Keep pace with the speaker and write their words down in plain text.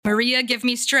Maria, give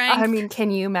me strength. I mean,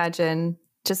 can you imagine?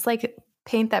 Just like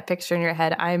paint that picture in your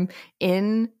head. I'm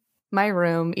in my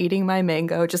room eating my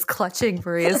mango, just clutching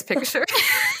Maria's picture,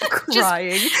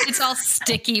 crying. It's all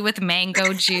sticky with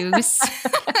mango juice.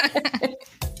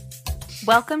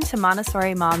 Welcome to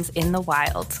Montessori Moms in the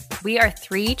Wild. We are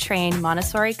 3 trained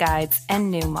Montessori guides and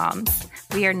new moms.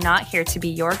 We are not here to be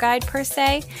your guide per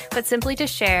se, but simply to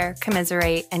share,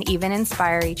 commiserate, and even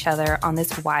inspire each other on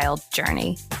this wild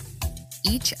journey.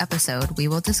 Each episode, we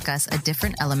will discuss a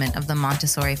different element of the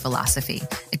Montessori philosophy,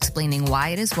 explaining why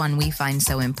it is one we find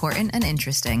so important and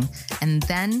interesting, and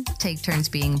then take turns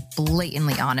being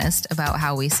blatantly honest about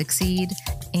how we succeed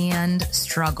and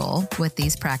struggle with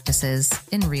these practices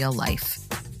in real life.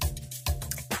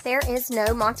 There is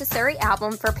no Montessori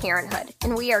album for parenthood,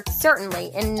 and we are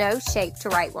certainly in no shape to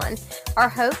write one. Our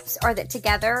hopes are that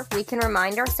together we can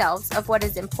remind ourselves of what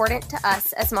is important to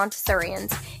us as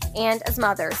Montessorians and as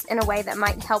mothers in a way that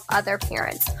might help other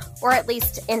parents, or at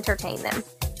least entertain them.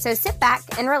 So sit back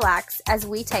and relax as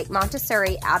we take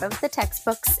Montessori out of the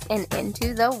textbooks and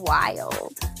into the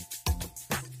wild.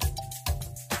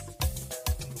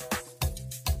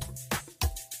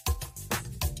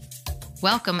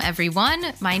 Welcome,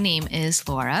 everyone. My name is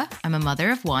Laura. I'm a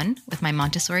mother of 1 with my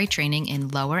Montessori training in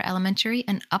lower elementary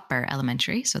and upper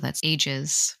elementary. So that's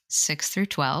ages 6 through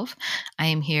 12. I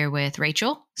am here with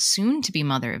Rachel, soon to be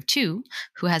mother of 2,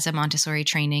 who has a Montessori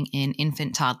training in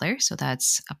infant toddler. So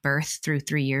that's a birth through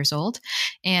 3 years old.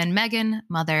 And Megan,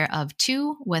 mother of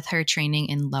 2, with her training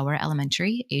in lower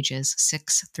elementary, ages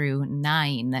 6 through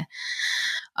 9.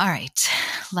 All right,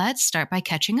 let's start by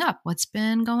catching up. What's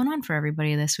been going on for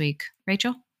everybody this week?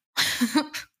 Rachel,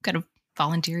 got to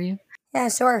volunteer you. Yeah,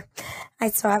 sure. I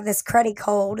still have this cruddy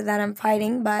cold that I'm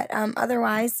fighting, but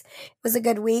otherwise it was a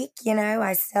good week. You know,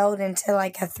 I sailed into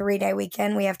like a 3-day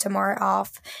weekend. We have tomorrow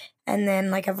off and then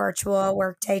like a virtual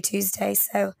work day Tuesday.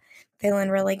 So feeling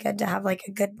really good to have like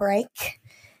a good break.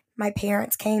 My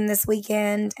parents came this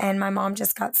weekend and my mom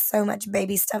just got so much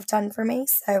baby stuff done for me.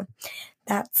 So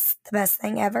that's the best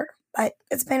thing ever. But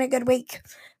it's been a good week.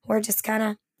 We're just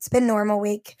it's been a normal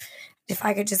week. If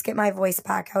I could just get my voice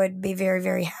back, I would be very,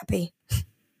 very happy.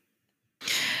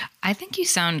 I think you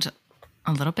sound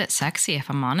a little bit sexy, if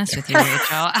I'm honest with you, Rachel.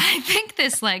 I think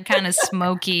this like kind of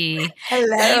smoky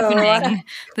evening,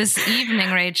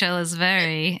 Rachel, is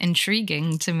very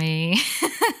intriguing to me.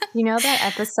 You know that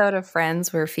episode of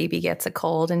Friends where Phoebe gets a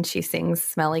cold and she sings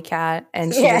Smelly Cat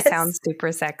and she Yes. just sounds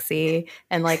super sexy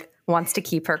and like wants to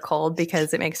keep her cold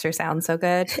because it makes her sound so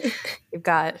good? You've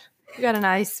got a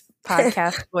nice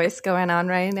podcast voice going on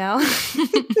right now.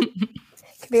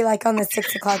 Could be like on the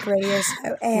 6 o'clock radio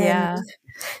show. And Yeah.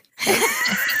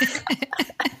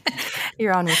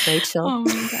 You're on with Rachel. Oh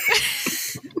my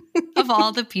God. Of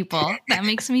all the people, that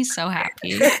makes me so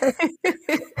happy.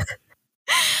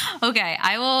 Okay,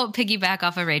 I will piggyback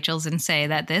off of Rachel's and say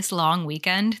that this long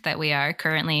weekend that we are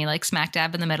currently like smack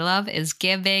dab in the middle of is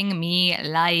giving me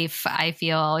life. I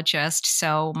feel just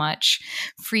so much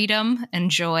freedom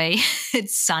and joy.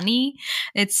 It's sunny.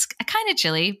 It's kind of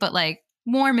chilly, but like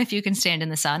warm if you can stand in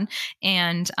the sun.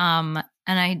 And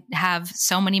I have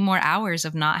so many more hours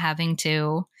of not having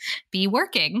to be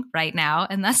working right now.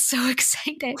 And that's so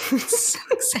exciting. It's so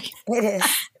exciting. it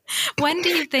is. When do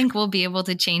you think we'll be able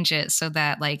to change it so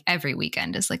that like every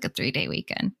weekend is like a 3-day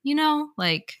weekend? You know,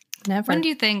 like Never. when do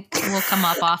you think we'll come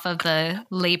up off of the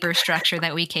labor structure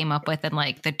that we came up with in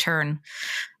like the turn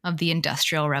of the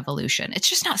Industrial Revolution? It's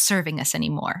just not serving us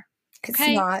anymore. It's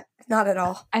Okay? not at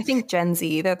all. I think Gen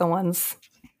Z, they're the ones,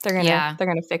 they're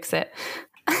gonna fix it.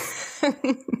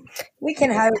 We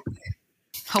can hope.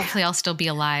 Hopefully I'll still be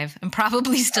alive and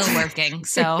probably still working.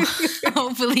 So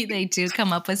hopefully they do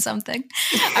come up with something.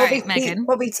 All right, Megan.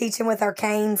 We'll be teaching with our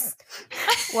canes.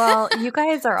 Well, you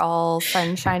guys are all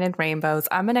sunshine and rainbows.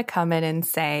 I'm going to come in and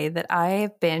say that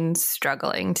I've been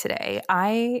struggling today.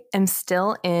 I am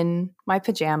still in my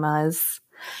pajamas.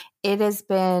 It has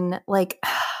been like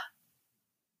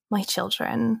my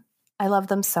children. I love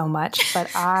them so much, but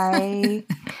I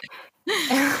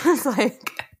was like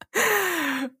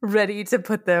ready to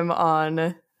put them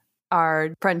on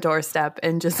our front doorstep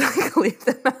and just like leave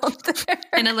them out there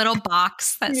in a little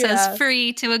box that says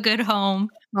free to a good home.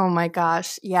 Oh my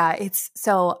gosh. Yeah. It's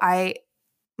so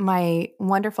my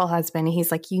wonderful husband, he's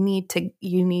like, you need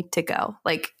to go.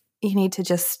 Like you need to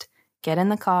just get in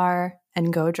the car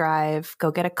and go drive,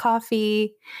 go get a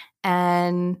coffee.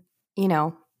 And, you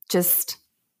know, just,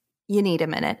 you need a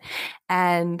minute.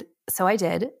 And so I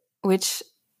did, which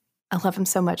I love him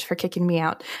so much for kicking me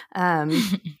out. And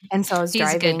so I was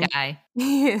driving.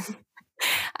 He's a good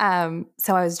guy.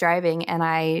 So I was driving and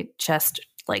I just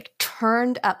like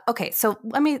turned up. Okay, so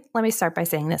let me start by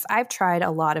saying this. I've tried a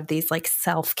lot of these like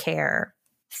self-care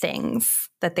things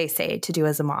that they say to do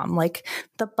as a mom, like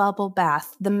the bubble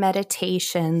bath, the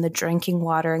meditation, the drinking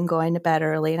water and going to bed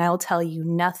early. And I will tell you,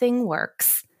 nothing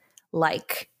works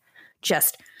like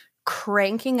just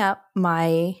cranking up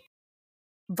my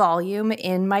volume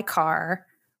in my car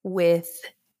with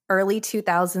early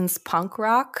 2000s punk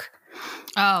rock.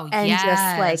 Oh, and yes.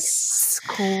 just like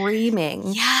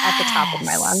screaming at the top of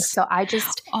my lungs. So I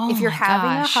just, if you're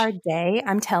having a hard day,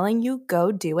 I'm telling you,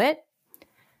 go do it.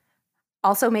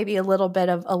 Also, maybe a little bit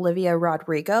of Olivia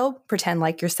Rodrigo, pretend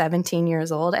like you're 17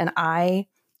 years old. And I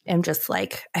am just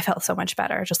like, I felt so much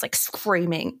better, just like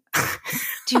screaming.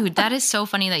 Dude, that is so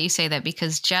funny that you say that,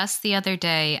 because just the other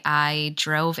day I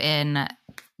drove in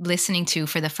listening to,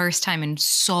 for the first time in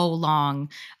so long,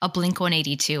 a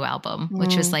Blink-182 album,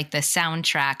 which was like the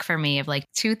soundtrack for me of like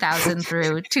 2000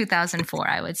 through 2004,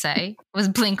 I would say, was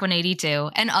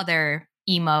Blink-182 and other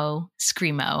emo,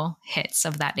 screamo hits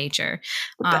of that nature.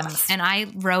 And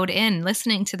I rode in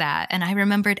listening to that, and I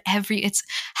remembered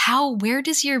where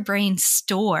does your brain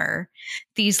store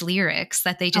these lyrics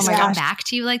that they just come back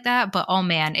to you like that? But oh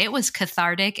man, it was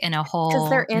cathartic in a whole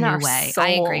they're in new our way. souls. I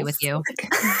agree with you.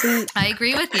 I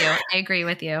agree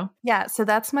with you. Yeah, so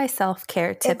that's my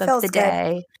self-care tip of the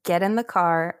day. Get in the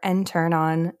car and turn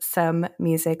on some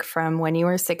music from when you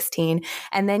were 16,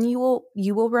 and then you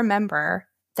will remember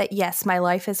that yes, my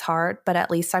life is hard, but at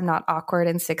least I'm not awkward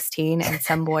and 16 and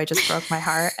some boy just broke my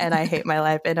heart and I hate my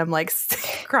life and I'm like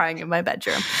crying in my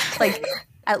bedroom. Like,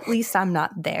 at least I'm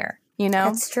not there, you know?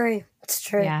 That's true. It's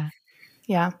true.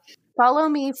 Yeah. Follow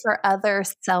me for other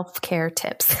self-care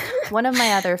tips. One of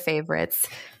my other favorites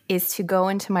is to go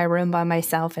into my room by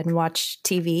myself and watch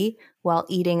TV while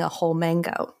eating a whole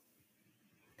mango.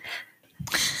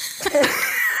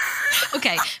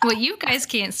 Okay, what you guys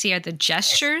can't see are the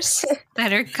gestures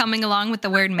that are coming along with the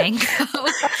word mango.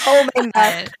 Oh my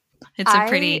God. It's a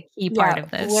pretty key part of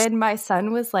this. When my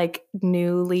son was like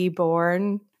newly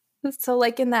born, so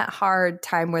like in that hard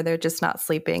time where they're just not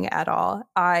sleeping at all,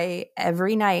 I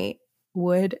every night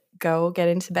would go get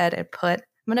into bed and I'm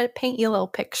going to paint you a little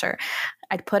picture.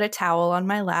 I'd put a towel on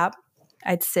my lap.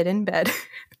 I'd sit in bed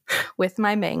with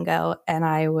my mango and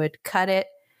I would cut it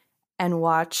and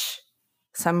watch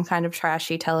some kind of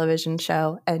trashy television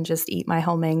show and just eat my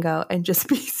whole mango and just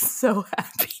be so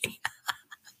happy.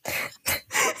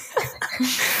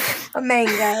 A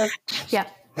mango. Yeah.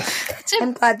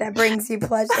 I'm glad that brings you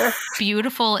pleasure.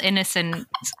 Beautiful, innocent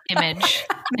image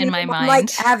in my mind.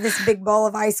 Like have this big bowl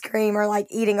of ice cream or like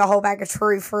eating a whole bag of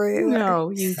true fruit. No,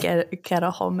 you get a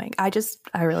whole mango.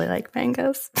 I really like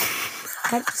mangoes.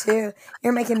 I too.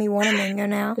 You're making me want a mango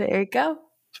now. There you go.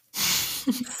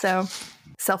 So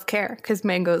self-care, because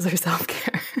mangoes are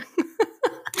self-care.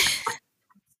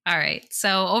 All right.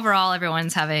 So overall,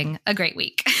 everyone's having a great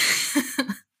week.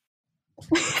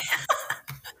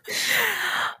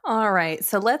 All right.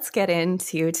 So let's get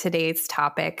into today's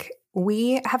topic.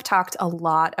 We have talked a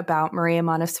lot about Maria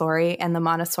Montessori and the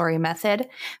Montessori method,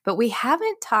 but we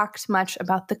haven't talked much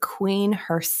about the queen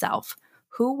herself.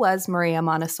 Who was Maria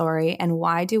Montessori, and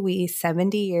why do we,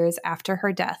 70 years after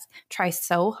her death, try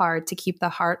so hard to keep the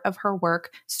heart of her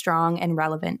work strong and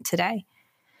relevant today?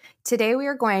 Today, we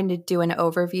are going to do an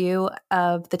overview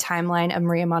of the timeline of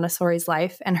Maria Montessori's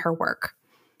life and her work.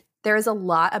 There is a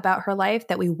lot about her life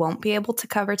that we won't be able to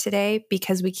cover today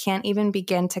because we can't even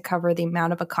begin to cover the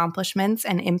amount of accomplishments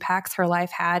and impacts her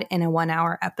life had in a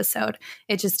 1-hour episode.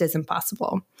 It just isn't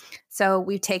possible. So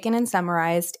we've taken and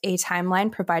summarized a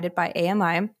timeline provided by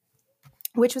AMI,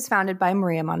 which was founded by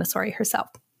Maria Montessori herself.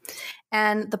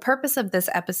 And the purpose of this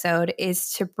episode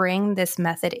is to bring this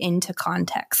method into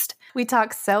context. We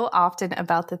talk so often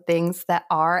about the things that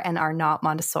are and are not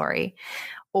Montessori,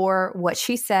 or what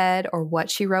she said or what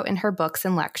she wrote in her books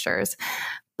and lectures.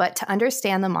 But to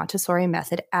understand the Montessori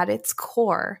method at its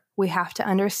core, we have to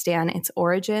understand its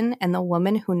origin and the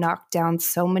woman who knocked down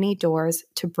so many doors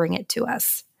to bring it to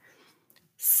us.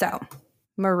 So,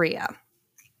 Maria,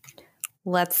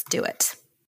 let's do it.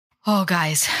 Oh,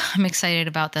 guys, I'm excited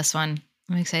about this one.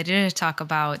 I'm excited to talk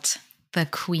about the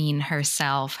queen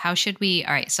herself. How should we?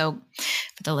 All right. So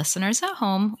for the listeners at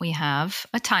home, we have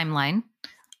a timeline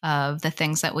of the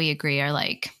things that we agree are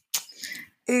like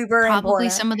uber probably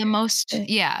important. some of the most,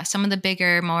 some of the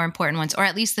bigger, more important ones, or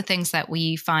at least the things that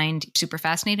we find super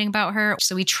fascinating about her.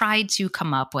 So we tried to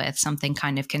come up with something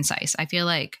kind of concise. I feel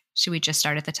like, should we just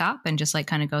start at the top and just like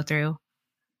kind of go through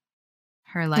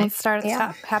her life? Let's start at the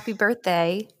top. Happy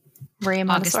birthday, Maria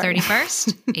Montessori. August 31st,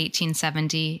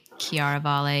 1870, Chiara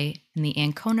Valle in the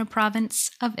Ancona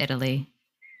province of Italy.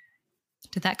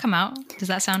 Did that come out? Does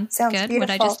that sound Sounds good,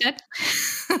 beautiful. what I just did?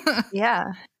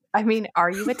 Yeah. I mean, are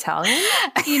you Italian?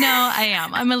 I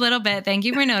am. I'm a little bit. Thank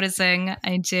you for noticing.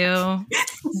 I do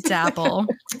dabble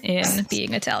in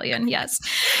being Italian. Yes.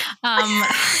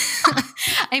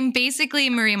 I'm basically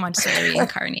Maria Montessori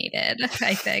incarnated,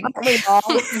 I think. Aren't we all?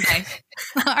 Okay.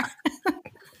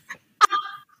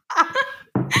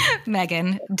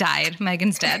 Megan died.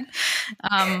 Megan's dead.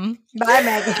 Bye,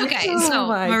 Megan. Okay, Oh so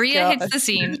my Maria hits gosh. the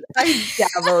scene. I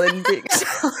dabble in being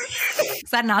Italian. Is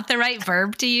that not the right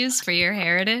verb to use for your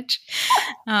heritage?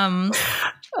 Sometimes.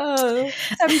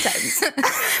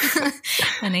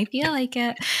 And I feel like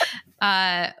it.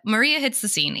 Maria hits the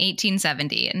scene,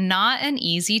 1870. Not an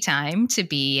easy time to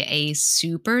be a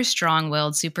super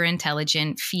strong-willed, super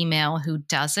intelligent female who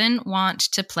doesn't want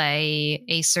to play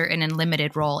a certain and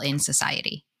limited role in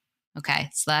society. Okay,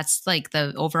 so that's like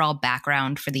the overall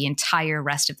background for the entire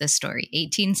rest of this story.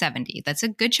 1870. That's a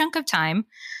good chunk of time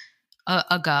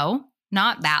ago.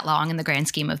 Not that long in the grand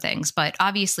scheme of things, but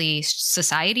obviously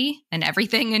society and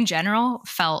everything in general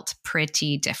felt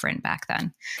pretty different back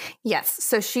then. Yes.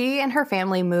 So she and her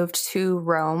family moved to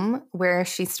Rome, where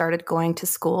she started going to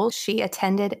school. She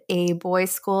attended a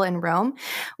boys' school in Rome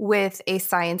with a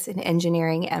science and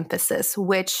engineering emphasis,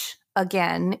 which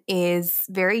again is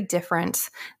very different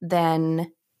than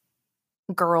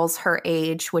girls her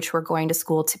age, which were going to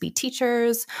school to be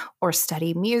teachers or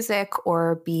study music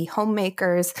or be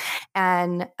homemakers.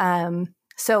 And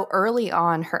so early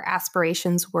on, her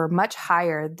aspirations were much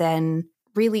higher than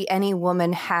really any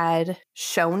woman had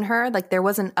shown her. Like there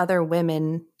wasn't other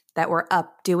women that were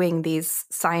up doing these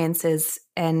sciences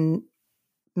and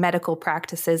medical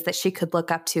practices that she could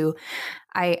look up to.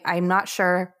 I'm not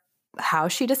sure how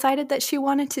she decided that she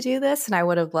wanted to do this, and I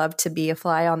would have loved to be a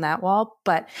fly on that wall,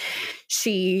 but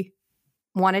she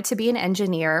wanted to be an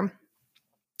engineer.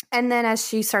 And then as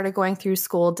she started going through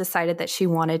school, decided that she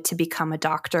wanted to become a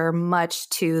doctor, much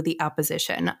to the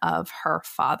opposition of her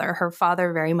father. Her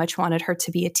father very much wanted her to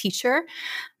be a teacher,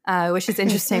 which is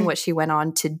interesting what she went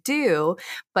on to do,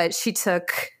 but she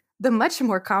took the much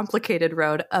more complicated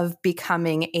road of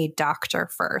becoming a doctor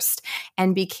first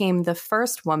and became the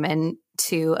first woman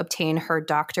to obtain her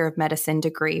Doctor of Medicine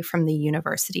degree from the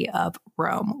University of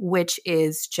Rome, which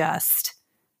is just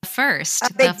the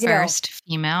first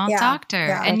female doctor.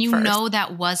 Yeah, and you know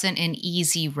that wasn't an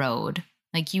easy road.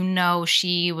 Like,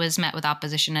 she was met with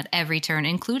opposition at every turn,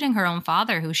 including her own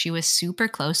father, who she was super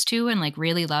close to and like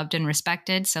really loved and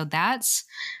respected. So that's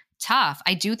tough.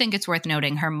 I do think it's worth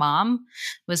noting her mom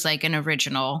was like an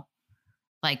original,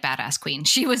 like badass queen.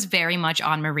 She was very much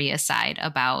on Maria's side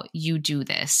about you do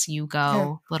this, you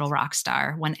go little rock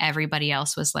star, when everybody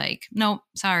else was like, nope,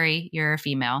 sorry, you're a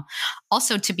female.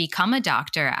 Also, to become a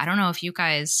doctor, I don't know if you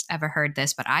guys ever heard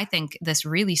this, but I think this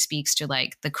really speaks to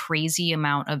like the crazy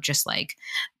amount of just like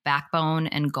backbone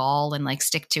and gall and like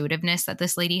stick-to-itiveness that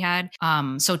this lady had.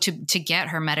 So to get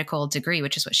her medical degree,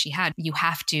 which is what she had, you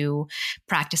have to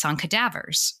practice on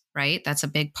cadavers, right? That's a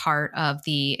big part of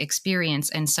the experience.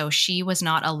 And so she was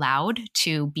not allowed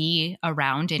to be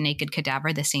around a naked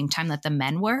cadaver the same time that the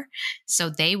men were. So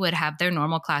they would have their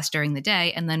normal class during the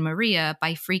day. And then Maria,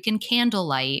 by freaking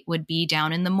candlelight, would be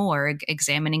down in the morgue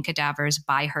examining cadavers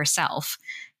by herself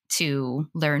to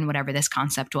learn whatever this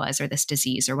concept was or this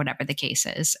disease or whatever the case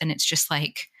is. And it's just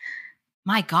like,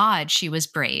 my God, she was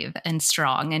brave and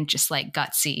strong and just like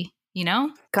gutsy.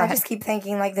 I just keep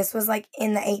thinking like this was like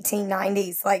in the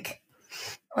 1890s, like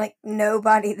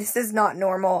nobody, this is not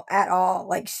normal at all.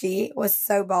 Like she was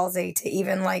so ballsy to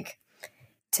even like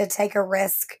to take a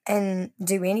risk and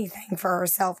do anything for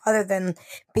herself other than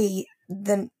be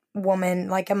the woman,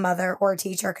 like a mother or a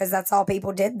teacher, because that's all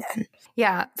people did then.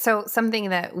 Yeah. So something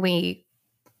that we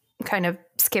kind of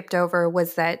skipped over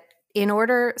was that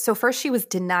so first she was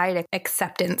denied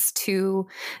acceptance to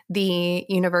the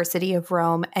University of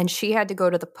Rome, and she had to go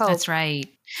to the Pope. That's right.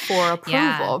 For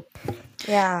approval.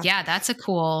 Yeah. Yeah, that's a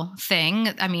cool thing.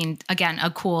 I mean, again,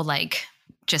 a cool like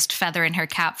just feather in her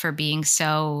cap for being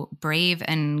so brave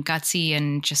and gutsy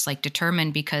and just like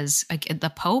determined, because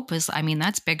the Pope is, I mean,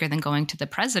 that's bigger than going to the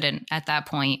president at that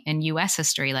point in US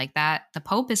history. Like that, the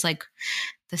Pope is like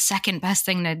the second best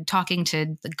thing to talking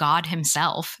to the God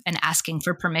himself and asking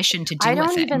for permission to do I don't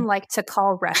a thing. even like to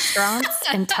call restaurants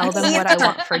and tell them what I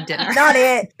want for dinner. Not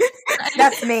it.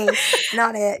 That's me.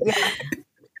 Not it. Yeah.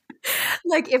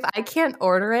 Like if I can't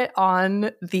order it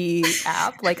on the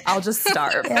app, like I'll just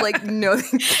starve. Yeah. Like no.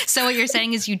 So what you're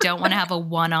saying is you don't want to have a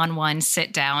one-on-one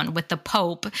sit down with the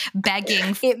Pope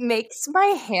begging. It makes my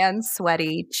hands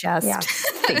sweaty just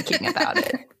thinking about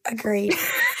it. Agreed.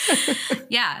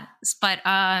 Yeah. But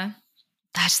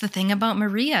that's the thing about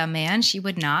Maria, man. She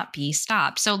would not be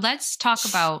stopped. So let's talk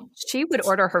about... She would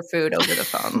order her food over the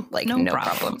phone. Like, no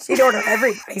problem. She'd order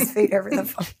everybody's food over the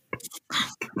phone.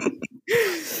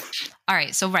 All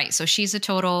right. So she's a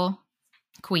total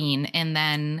queen. And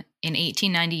then in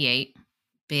 1898,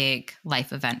 big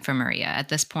life event for Maria. At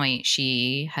this point,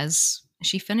 she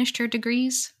finished her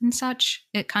degrees and such.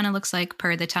 It kind of looks like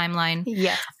per the timeline.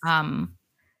 Yes.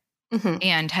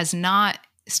 And has not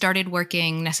started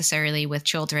working necessarily with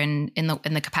children in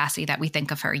the capacity that we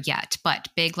think of her yet. But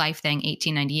big life thing,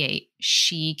 1898,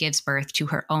 she gives birth to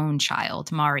her own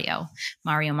child, Mario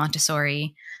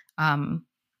Montessori, comes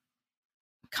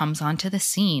onto the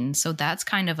scene. So that's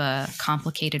kind of a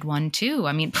complicated one too.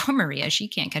 I mean, poor Maria, she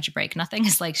can't catch a break. Nothing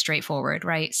is like straightforward,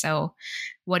 right? So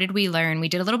what did we learn? We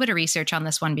did a little bit of research on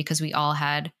this one because we all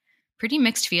had pretty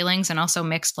mixed feelings and also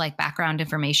mixed like background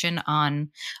information on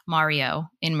Mario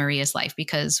in Maria's life,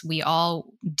 because we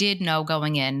all did know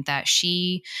going in that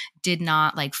she did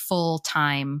not like full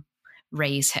time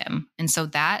raise him. And so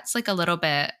that's like a little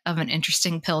bit of an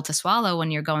interesting pill to swallow when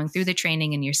you're going through the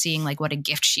training and you're seeing like what a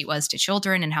gift she was to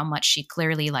children and how much she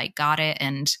clearly like got it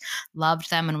and loved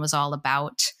them and was all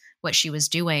about what she was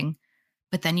doing.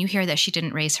 But then you hear that she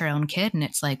didn't raise her own kid and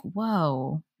it's like,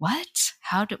 whoa, what?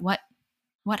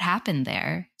 What happened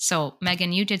there? So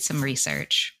Megan, you did some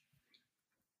research.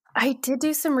 I did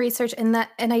do some research and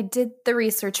I did the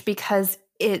research because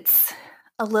it's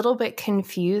a little bit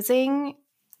confusing.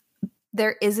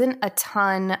 There isn't a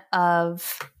ton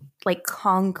of like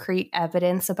concrete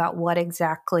evidence about what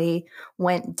exactly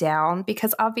went down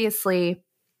because obviously,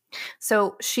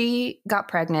 so she got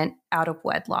pregnant out of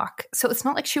wedlock. So it's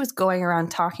not like she was going around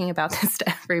talking about this to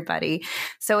everybody.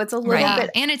 So it's a little bit.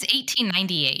 And it's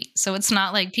 1898. So it's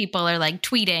not like people are like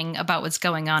tweeting about what's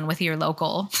going on with your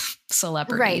local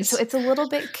celebrities. Right. So it's a little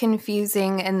bit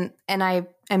confusing. And I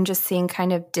am just seeing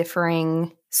kind of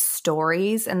differing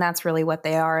stories. And that's really what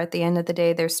they are at the end of the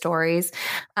day. They're stories.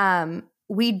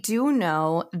 We do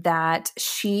know that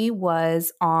she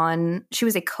was a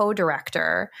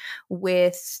co-director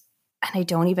with, and I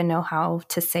don't even know how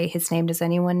to say his name. Does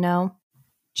anyone know?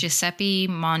 Giuseppe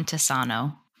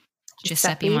Montesano.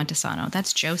 Giuseppe Montesano.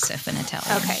 That's Joseph in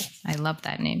Italian. Okay. I love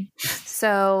that name.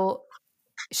 So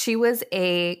she was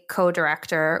a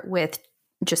co-director with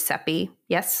Giuseppe.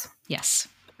 Yes? Yes.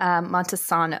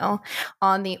 Montesano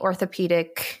on the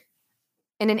orthopedic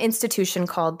in an institution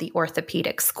called the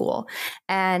Orthopedic School.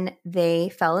 And they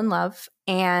fell in love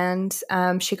and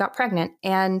she got pregnant.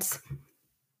 And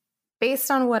based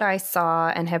on what I saw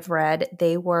and have read,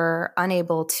 they were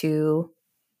unable to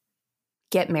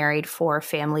get married for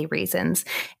family reasons.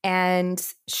 And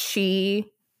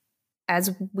she,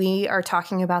 as we are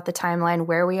talking about the timeline,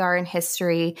 where we are in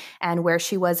history and where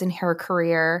she was in her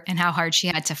career. And how hard she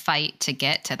had to fight to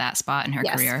get to that spot in her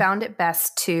career. Found it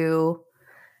best to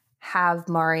have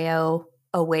Mario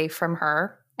away from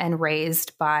her and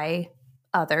raised by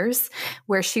others,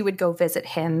 where she would go visit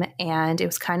him. And it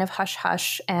was kind of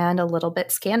hush-hush and a little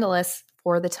bit scandalous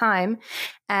for the time.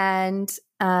 And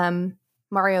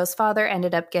Mario's father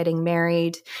ended up getting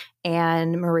married,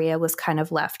 and Maria was kind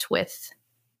of left with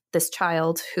this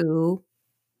child who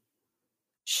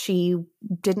she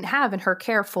didn't have in her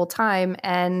care full time.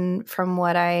 And from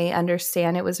what I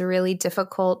understand, it was a really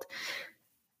difficult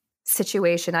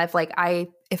situation.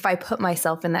 If I put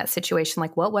myself in that situation,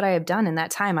 like what would I have done in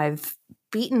that time? I've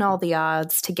beaten all the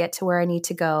odds to get to where I need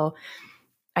to go.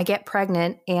 I get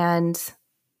pregnant and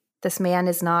this man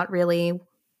is not really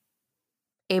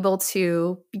able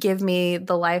to give me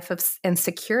the life and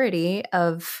security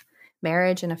of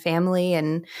marriage and a family.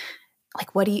 And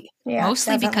like, what do you,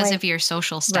 mostly because of your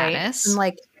social status.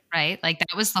 Right? Right? Like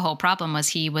that was the whole problem, was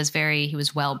he was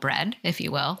well bred, if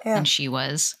you will. Yeah. And she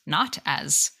was not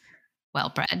as well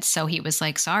bred. So he was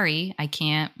like, sorry, I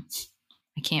can't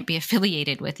be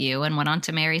affiliated with you, and went on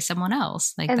to marry someone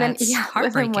else. Like, and that's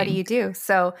heartbreaking. What do you do?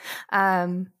 So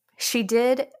she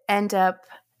did end up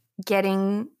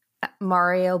getting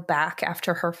Mario back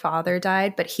after her father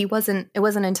died, but it wasn't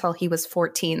until he was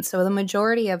 14. So the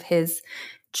majority of his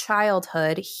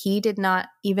childhood, he did not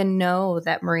even know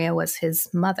that Maria was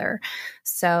his mother.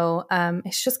 So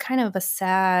it's just kind of a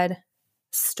sad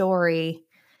story.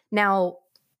 Now,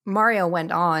 Mario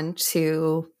went on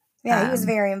to he was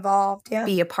very involved. Yeah,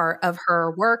 be a part of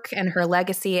her work and her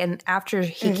legacy. And after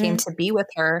he came to be with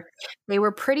her, they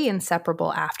were pretty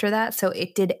inseparable after that. So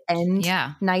it did end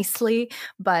nicely,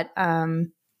 but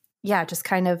just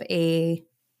kind of a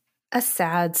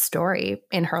sad story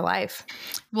in her life.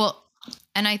 Well,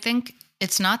 and I think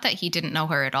It's not that he didn't know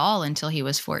her at all until he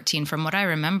was 14. From what I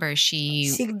remember,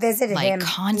 she visited him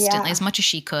constantly, Yeah. as much as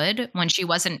she could. When she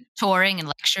wasn't touring and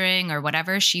lecturing or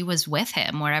whatever, she was with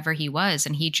him wherever he was.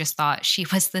 And he just thought she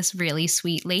was this really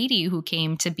sweet lady who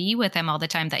came to be with him all the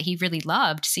time that he really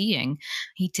loved seeing.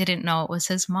 He didn't know it was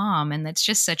his mom. And that's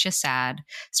just such a sad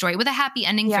story with a happy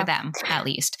ending for them, at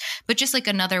least. But just like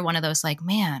another one of those, like,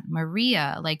 man,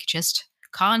 Maria, like just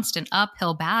constant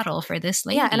uphill battle for this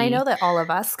lady. Yeah, and I know that all of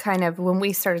us kind of, when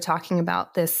we started talking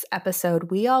about this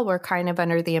episode, we all were kind of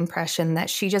under the impression that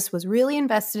she just was really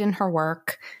invested in her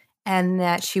work and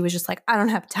that she was just like, I don't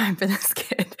have time for this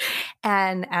kid.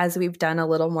 And as we've done a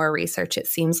little more research, it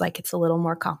seems like it's a little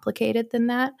more complicated than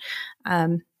that.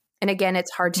 And again,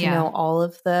 it's hard to know all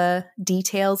of the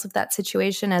details of that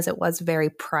situation as it was very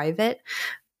private,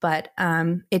 but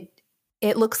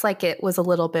it looks like it was a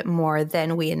little bit more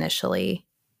than we initially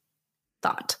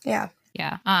thought. Yeah.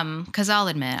 Yeah. Because I'll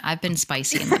admit, I've been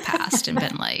spicy in the past and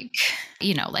been like,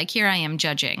 like here I am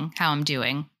judging how I'm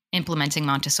doing, implementing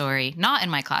Montessori, not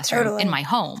in my classroom, in my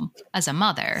home as a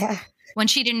mother, when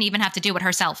she didn't even have to do it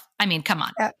herself. I mean, come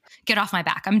on, get off my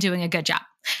back. I'm doing a good job.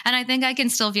 And I think I can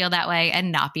still feel that way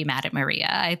and not be mad at Maria.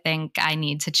 I think I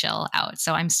need to chill out.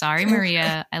 So I'm sorry,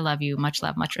 Maria. I love you. Much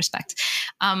love, much respect.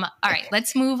 All right,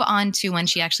 let's move on to when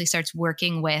she actually starts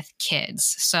working with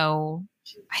kids. So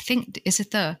I think,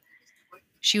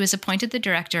 she was appointed the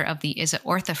director of is it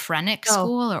orthophrenic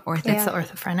school or It's the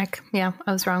orthophrenic. Yeah,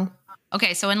 I was wrong.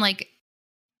 Okay, so in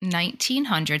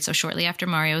 1900, so shortly after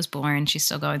Mario was born, she's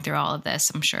still going through all of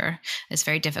this, I'm sure. It's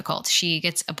very difficult. She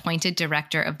gets appointed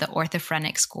director of the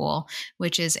orthophrenic school,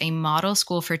 which is a model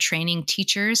school for training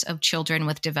teachers of children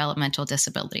with developmental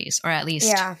disabilities, or at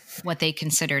least what they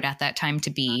considered at that time to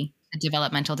be a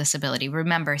developmental disability.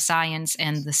 Remember, science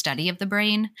and the study of the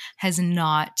brain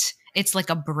it's like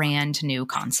a brand new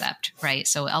concept, right?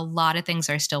 So a lot of things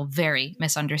are still very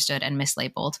misunderstood and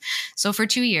mislabeled. So for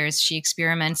 2 years, she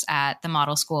experiments at the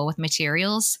model school with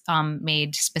materials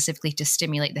made specifically to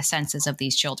stimulate the senses of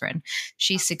these children.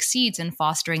 She succeeds in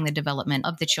fostering the development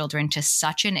of the children to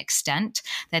such an extent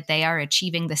that they are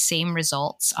achieving the same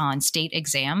results on state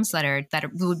exams that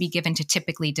would be given to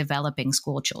typically developing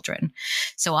school children.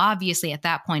 So obviously at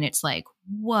that point, it's like,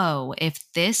 whoa, if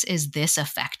this is this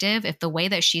effective, if the way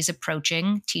that she's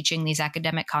approaching teaching these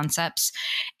academic concepts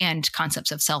and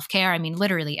concepts of self-care, I mean,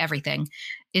 literally everything,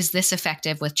 is this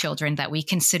effective with children that we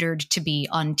considered to be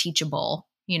unteachable,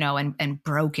 and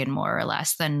broken more or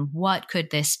less, then what could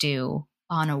this do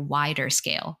on a wider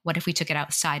scale? What if we took it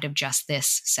outside of just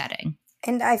this setting?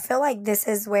 And I feel like this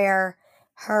is where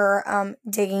her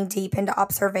digging deep into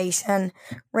observation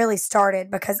really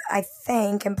started, because I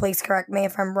think, and please correct me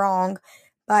if I'm wrong,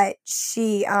 but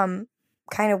she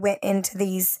kind of went into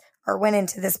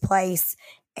this place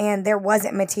and there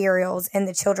wasn't materials and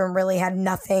the children really had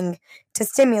nothing to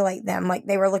stimulate them. Like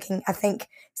they were looking, I think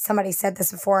somebody said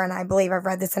this before, and I believe I've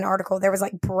read this in an article, there was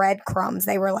like breadcrumbs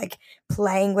they were like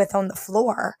playing with on the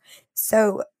floor.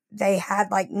 So they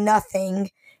had like nothing.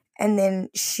 And then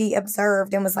she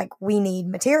observed and was like, we need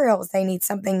materials. They need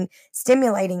something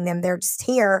stimulating them. They're just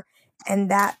here. And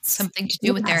that's something to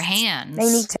do with their hands.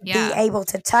 They need to be able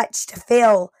to touch, to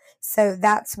feel. So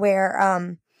that's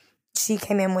where she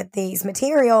came in with these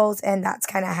materials. And that's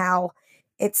kind of how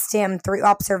it stemmed through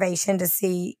observation to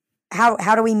see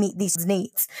how do we meet these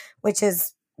needs, which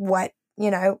is what,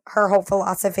 her whole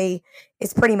philosophy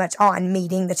is pretty much on,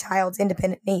 meeting the child's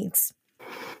independent needs.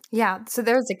 Yeah, so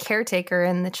there was a caretaker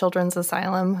in the children's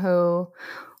asylum who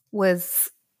was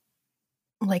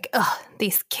like,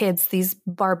 these kids, these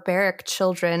barbaric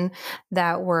children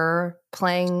that were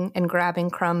playing and grabbing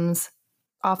crumbs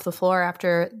off the floor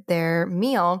after their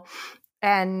meal.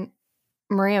 And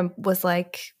Maria was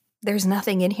like, there's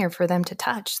nothing in here for them to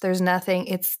touch. There's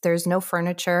nothing. There's no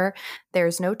furniture.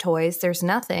 There's no toys. There's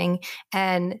nothing.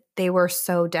 And they were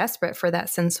so desperate for that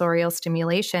sensorial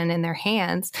stimulation in their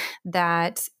hands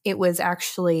that it was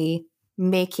actually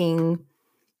making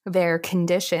their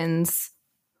conditions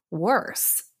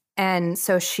worse. And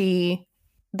so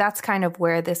that's kind of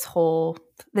where this whole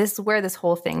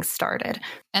thing started.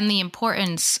 And the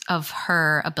importance of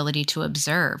her ability to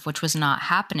observe, which was not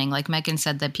happening. Like Megan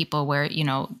said, that people were,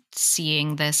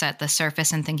 seeing this at the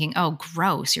surface and thinking, oh,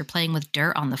 gross, you're playing with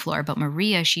dirt on the floor. But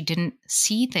Maria, she didn't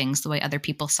see things the way other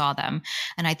people saw them.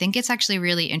 And I think it's actually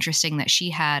really interesting that she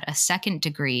had a second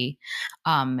degree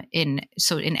in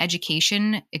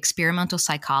education, experimental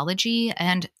psychology,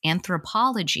 and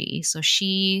anthropology. So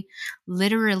she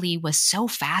literally was so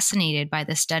fascinated by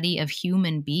the study of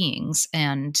human beings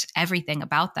and everything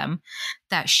about them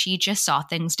that she just saw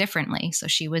things differently. So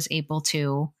she was able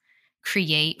to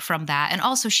create from that. And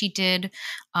also she did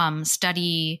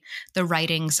study the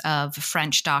writings of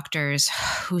French doctors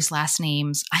whose last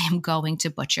names I am going to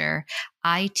butcher.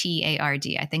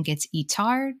 Itard. I think it's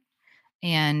Itard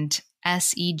and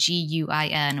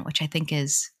Seguin, which I think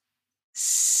is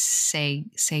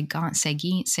Segon.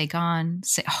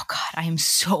 Oh God, I am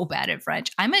so bad at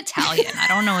French. I'm Italian. I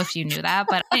don't know if you knew that,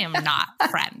 but I am not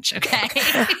French. Okay.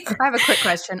 I have a quick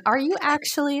question. Are you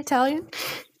actually Italian?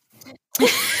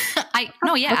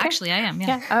 Actually I am.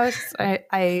 Yeah.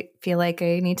 I feel like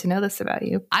I need to know this about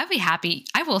you. I'd be happy.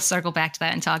 I will circle back to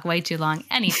that and talk way too long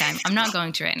anytime. I'm not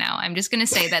going to right now. I'm just going to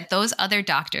say that those other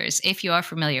doctors, if you are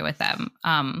familiar with them,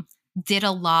 did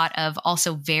a lot of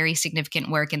also very significant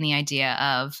work in the idea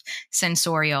of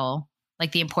sensorial,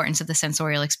 like the importance of the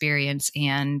sensorial experience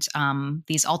and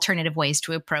these alternative ways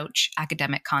to approach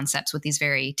academic concepts with these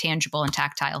very tangible and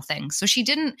tactile things. So she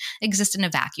didn't exist in a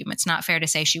vacuum. It's not fair to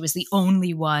say she was the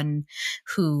only one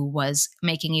who was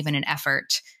making even an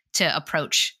effort to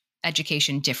approach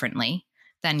education differently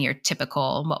than your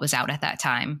typical, what was out at that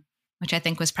time, which I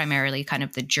think was primarily kind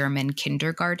of the German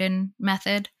kindergarten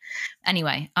method.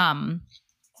 Anyway,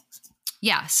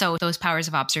 so those powers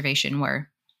of observation were,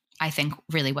 I think,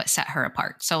 really what set her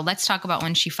apart. So let's talk about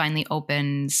when she finally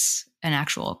opens an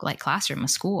actual classroom, a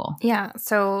school. Yeah.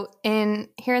 So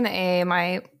here in the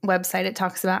AAMI website, it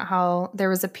talks about how there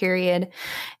was a period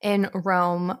in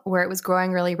Rome where it was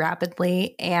growing really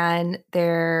rapidly and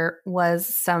there was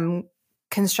some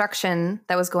construction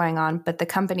that was going on, but the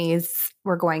companies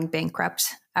were going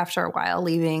bankrupt after a while,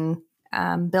 leaving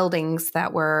buildings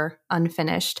that were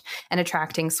unfinished and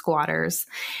attracting squatters.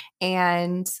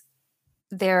 And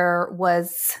there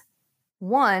was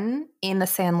one in the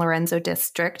San Lorenzo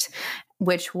district,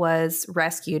 which was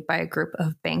rescued by a group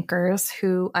of bankers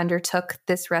who undertook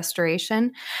this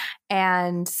restoration.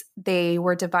 And they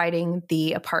were dividing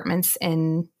the apartments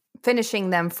and finishing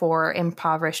them for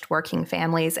impoverished working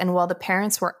families. And while the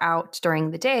parents were out during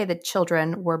the day, the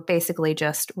children were basically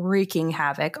just wreaking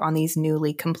havoc on these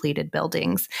newly completed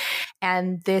buildings.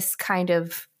 And this kind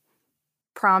of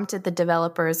prompted the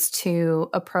developers to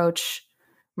approach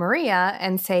Maria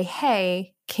and say,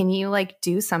 hey, can you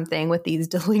do something with these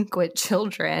delinquent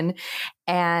children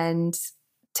and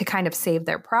to kind of save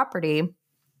their property?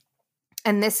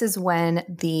 And this is when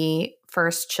the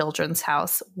first children's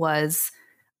house was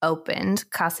opened,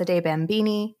 Casa dei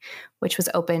Bambini, which was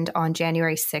opened on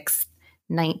January 6th,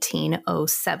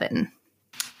 1907.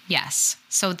 Yes.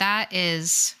 So that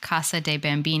is Casa dei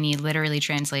Bambini, literally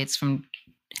translates from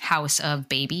house of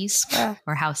babies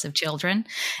or house of children.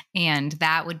 And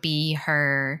that would be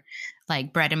her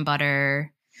bread and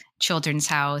butter children's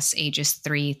house, ages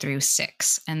 3 through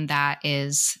 6. And that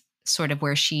is sort of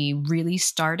where she really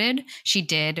started. She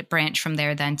did branch from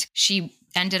there. Then she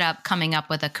ended up coming up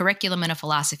with a curriculum and a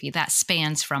philosophy that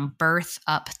spans from birth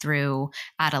up through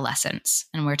adolescence.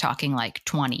 And we're talking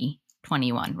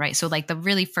 2021, right? So the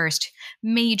really first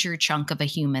major chunk of a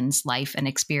human's life and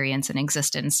experience and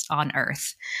existence on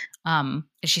Earth.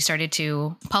 She started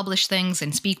to publish things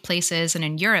and speak places. And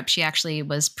in Europe, she actually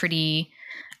was pretty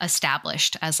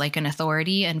established as an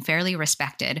authority and fairly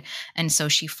respected. And so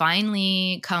she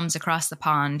finally comes across the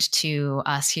pond to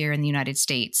us here in the United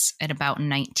States at about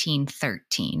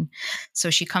 1913.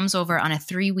 So she comes over on a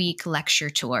 3-week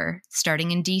lecture tour starting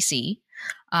in DC,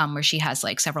 where she has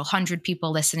several hundred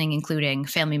people listening, including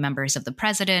family members of the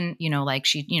president.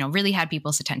 She really had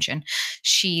people's attention.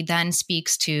 She then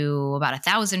speaks to about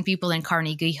 1,000 people in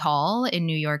Carnegie Hall in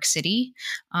New York City.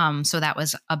 So that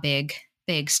was a big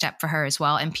step for her as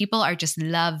well. And people are just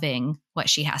loving what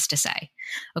she has to say.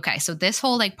 Okay. So this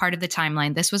whole part of the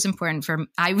timeline, this was important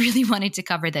I really wanted to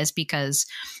cover this because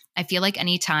I feel like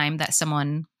any time that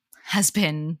someone has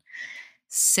been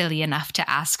silly enough to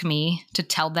ask me to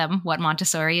tell them what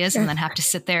Montessori is and then have to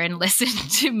sit there and listen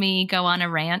to me go on a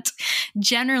rant,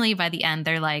 generally by the end,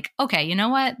 they're like, okay, you know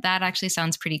what? That actually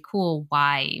sounds pretty cool.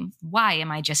 Why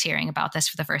am I just hearing about this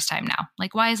for the first time now?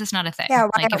 Why is this not a thing? Yeah,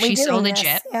 why if she's so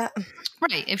legit, yeah.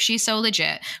 Right. If she's so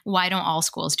legit, why don't all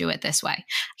schools do it this way?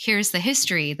 Here's the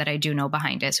history that I do know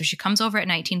behind it. So she comes over at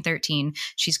 1913.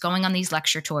 She's going on these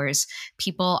lecture tours.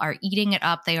 People are eating it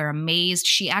up. They are amazed.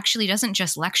 She actually doesn't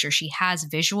just lecture. She has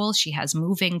visuals. She has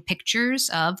moving pictures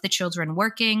of the children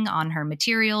working on her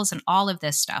materials and all of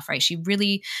this stuff, right? She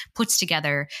really puts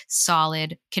together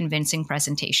solid, convincing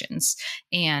presentations.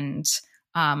 And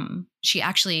she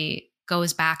actually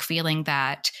goes back feeling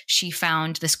that she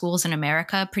found the schools in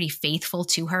America pretty faithful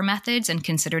to her methods and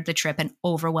considered the trip an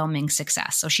overwhelming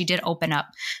success. So she did open up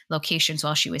locations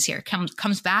while she was here.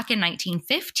 Comes back in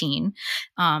 1915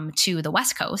 to the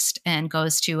West Coast and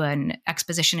goes to an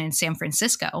exposition in San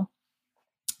Francisco.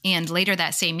 And later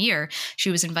that same year, she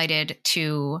was invited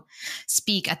to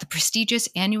speak at the prestigious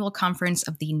annual conference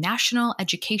of the National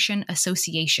Education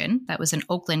Association that was in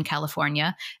Oakland,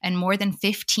 California, and more than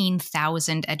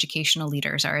 15,000 educational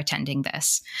leaders are attending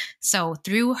this. So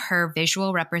through her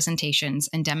visual representations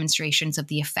and demonstrations of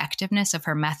the effectiveness of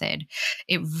her method,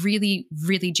 it really,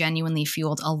 really genuinely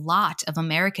fueled a lot of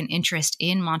American interest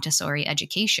in Montessori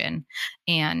education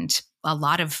and a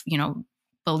lot of,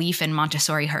 belief in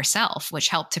Montessori herself, which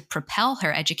helped to propel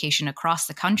her education across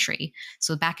the country.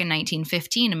 So back in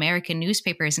 1915, American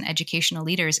newspapers and educational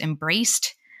leaders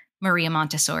embraced Maria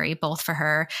Montessori, both for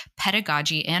her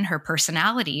pedagogy and her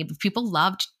personality. People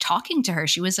loved talking to her.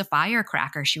 She was a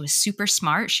firecracker. She was super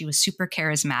smart. She was super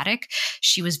charismatic.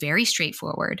 She was very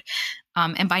straightforward.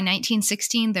 And by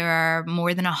 1916, there are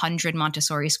more than 100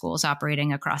 Montessori schools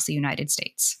operating across the United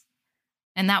States.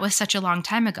 And that was such a long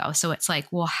time ago. So it's like,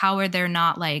 well, how are there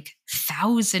not like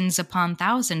thousands upon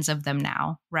thousands of them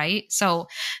now, right? So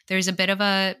there's a bit of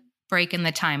a break in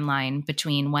the timeline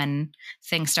between when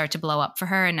things start to blow up for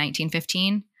her in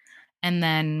 1915. And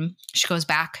then she goes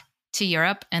back to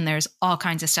Europe and there's all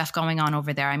kinds of stuff going on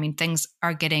over there. I mean, things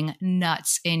are getting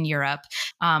nuts in Europe.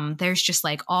 There's just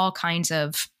like all kinds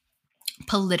of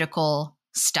political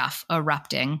stuff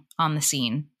erupting on the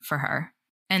scene for her.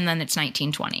 And then it's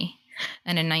 1920.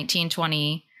 And in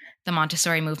 1920, the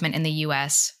Montessori movement in the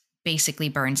US basically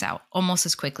burns out almost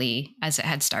as quickly as it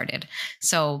had started.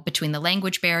 So between the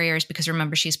language barriers, because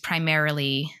remember, she's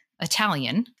primarily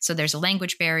Italian. So there's a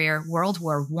language barrier. World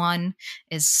War I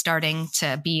is starting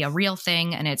to be a real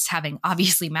thing. And it's having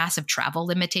obviously massive travel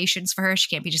limitations for her. She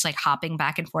can't be just like hopping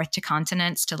back and forth to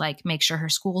continents to like make sure her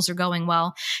schools are going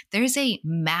well. There's a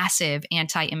massive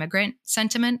anti-immigrant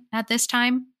sentiment at this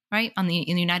time, right? In the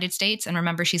United States. And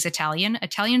remember, she's Italian.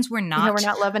 Italians were not. No, we're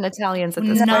not loving Italians at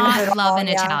this point. Not loving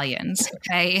Italians.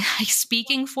 Okay.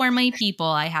 Speaking for my people,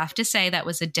 I have to say that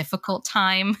was a difficult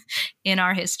time in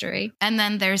our history. And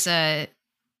then there's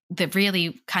the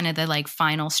really kind of the like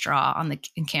final straw on the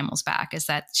camel's back is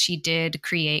that she did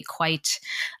create quite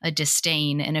a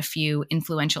disdain in a few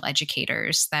influential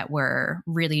educators that were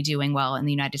really doing well in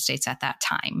the United States at that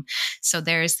time. So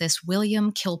there's this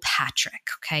William Kilpatrick.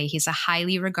 Okay. He's a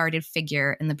highly regarded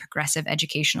figure in the progressive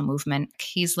educational movement.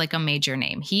 He's like a major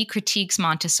name. He critiques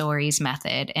Montessori's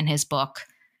method in his book,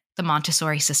 The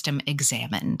Montessori System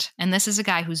Examined. And this is a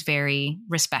guy who's very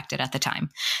respected at the time.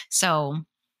 So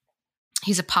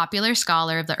he's a popular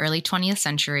scholar of the early 20th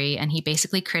century, and he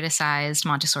basically criticized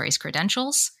Montessori's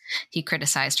credentials. He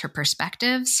criticized her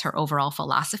perspectives, her overall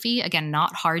philosophy. Again,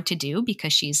 not hard to do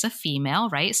because she's a female,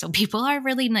 right? So people are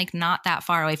really like not that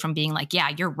far away from being like, yeah,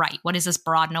 you're right. What does this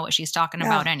broad know what she's talking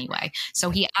about anyway? So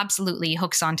he absolutely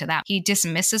hooks onto that. He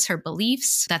dismisses her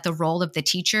beliefs that the role of the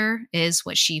teacher is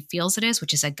what she feels it is,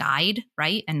 which is a guide,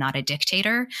 right? And not a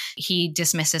dictator. He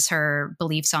dismisses her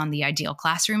beliefs on the ideal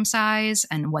classroom size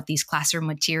and what these classroom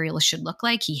materials should look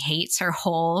like. He hates her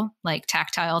whole like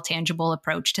tactile, tangible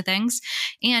approach to things.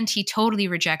 And he totally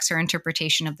rejects her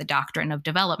interpretation of the doctrine of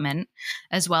development,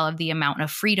 as well as the amount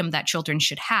of freedom that children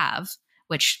should have,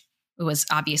 which was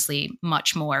obviously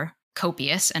much more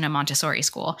copious in a Montessori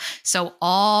school. So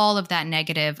all of that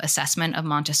negative assessment of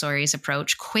Montessori's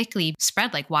approach quickly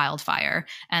spread like wildfire.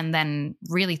 And then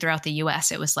really throughout the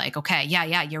US, it was like, okay,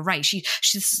 yeah, you're right.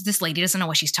 This lady doesn't know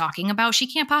what she's talking about. She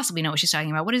can't possibly know what she's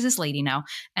talking about. What does this lady know?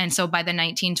 And so by the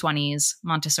 1920s,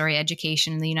 Montessori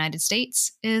education in the United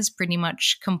States is pretty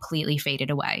much completely faded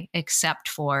away, except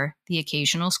for the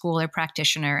occasional school or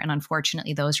practitioner. And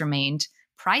unfortunately, those remained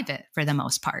private for the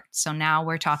most part. So now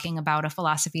we're talking about a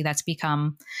philosophy that's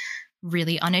become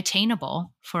really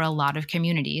unattainable for a lot of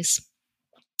communities.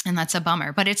 And that's a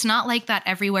bummer. But it's not like that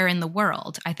everywhere in the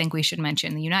world. I think we should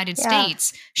mention the United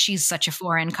States, she's such a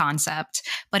foreign concept.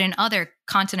 But in other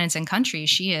continents and countries,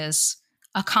 she is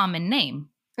a common name.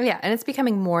 Yeah, and it's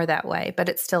becoming more that way, but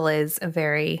it still is a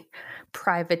very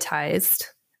privatized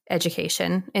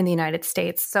education in the United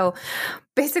States. So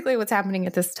basically what's happening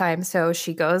at this time, so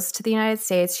she goes to the United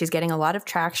States, she's getting a lot of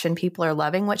traction, people are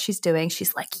loving what she's doing,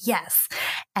 she's like, yes.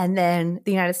 And then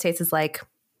the United States is like,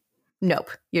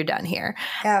 nope, you're done here.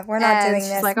 Yeah, we're not doing this.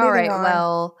 She's like, all right,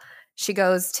 well, she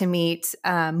goes to meet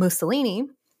Mussolini,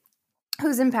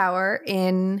 who's in power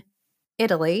in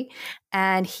Italy,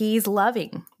 and he's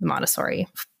loving the Montessori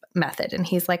method. And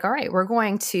he's like, all right, we're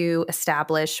going to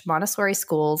establish Montessori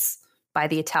schools by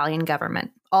the Italian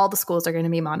government. All the schools are going to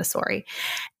be Montessori.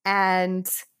 And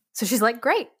so she's like,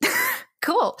 great,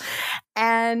 cool.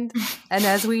 And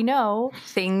as we know,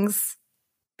 things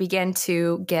begin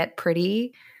to get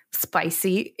pretty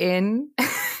spicy in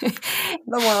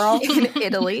the world, in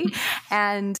Italy.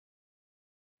 And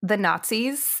the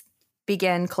Nazis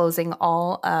began closing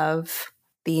all of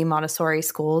the Montessori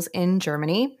schools in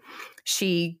Germany.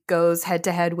 She goes head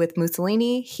to head with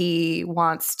Mussolini. He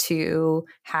wants to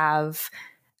have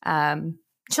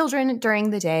children during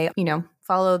the day,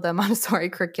 follow the Montessori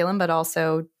curriculum, but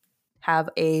also have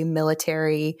a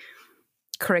military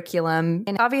curriculum.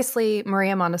 And obviously,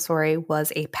 Maria Montessori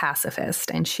was a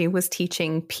pacifist, and she was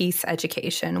teaching peace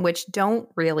education, which don't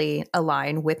really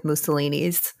align with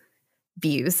Mussolini's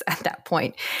views at that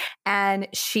point. And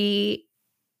she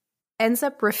ends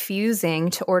up refusing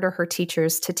to order her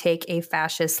teachers to take a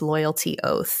fascist loyalty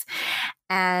oath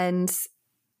and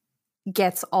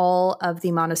gets all of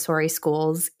the Montessori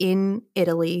schools in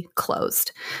Italy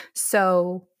closed.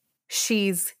 So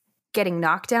she's getting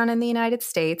knocked down in the United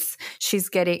States. She's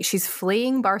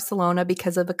fleeing Barcelona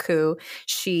because of a coup.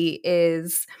 She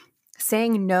is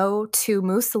saying no to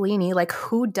Mussolini. Like,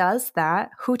 who does that?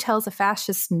 Who tells a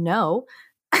fascist no?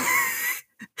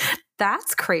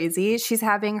 That's crazy. She's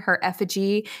having her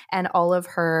effigy and all of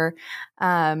her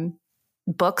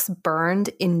books burned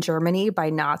in Germany by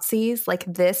Nazis. Like,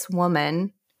 this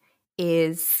woman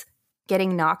is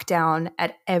getting knocked down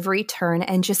at every turn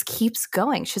and just keeps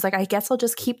going. She's like, I guess I'll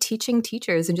just keep teaching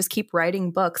teachers and just keep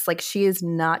writing books. Like, she is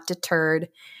not deterred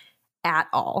at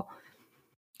all.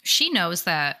 She knows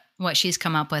that what she's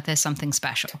come up with is something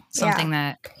special, something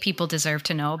that people deserve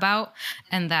to know about,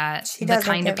 and that the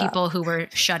kind of people who were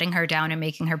shutting her down and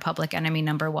making her public enemy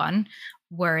number one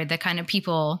were the kind of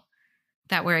people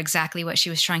that were exactly what she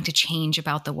was trying to change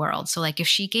about the world. So like, if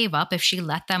she gave up, if she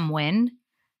let them win,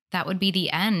 that would be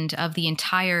the end of the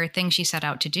entire thing she set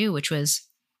out to do, which was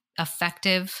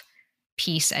effective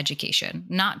peace education,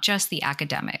 not just the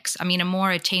academics. I mean, a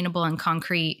more attainable and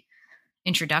concrete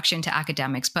introduction to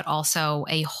academics, but also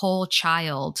a whole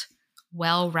child,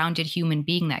 well-rounded human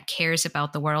being that cares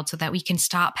about the world, so that we can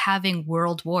stop having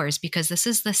world wars, because this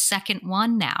is the second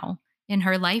one now in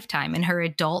her lifetime, in her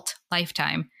adult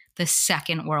lifetime, the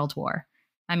Second World War.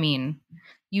 I mean,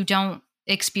 you don't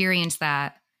experience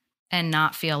that and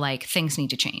not feel like things need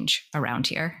to change around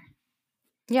here.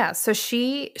 Yeah, so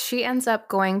she ends up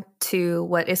going to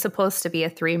what is supposed to be a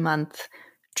 3-month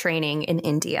training in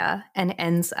India and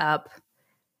ends up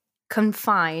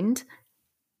confined,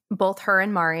 both her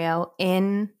and Mario,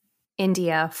 in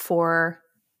India for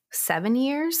 7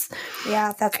 years.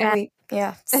 Yeah, that's what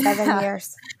 7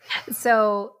 years.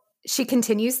 So she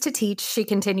continues to teach. She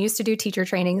continues to do teacher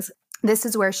trainings. This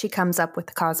is where she comes up with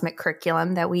the cosmic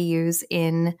curriculum that we use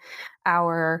in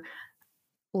our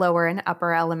lower and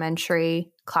upper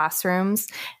elementary classrooms.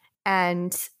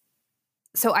 And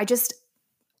so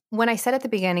when I said at the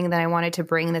beginning that I wanted to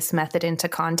bring this method into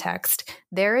context,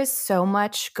 there is so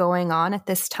much going on at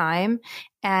this time,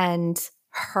 and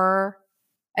her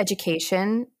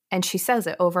education, and she says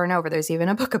it over and over, there's even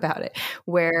a book about it,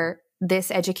 where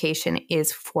this education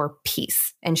is for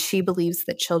peace. And she believes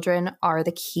that children are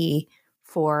the key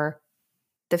for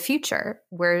the future.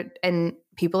 And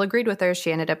people agreed with her.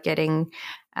 She ended up getting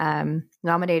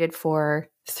nominated for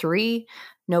 3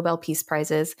 Nobel Peace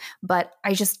Prizes. But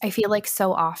I feel like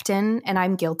so often, and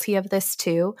I'm guilty of this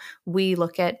too, we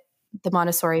look at the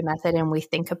Montessori method and we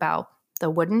think about the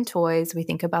wooden toys, we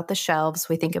think about the shelves,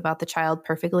 we think about the child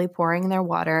perfectly pouring their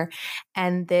water.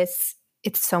 And it's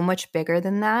so much bigger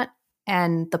than that.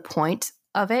 And the point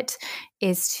of it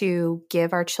is to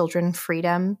give our children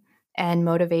freedom and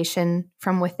motivation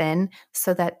from within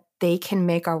so that they can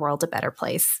make our world a better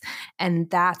place. And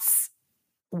that's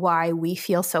why we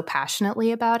feel so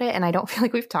passionately about it. And I don't feel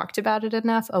like we've talked about it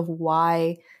enough, of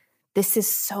why this is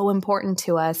so important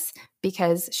to us,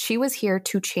 because she was here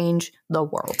to change the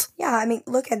world. Yeah, I mean,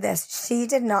 look at this. She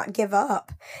did not give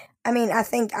up. I mean, I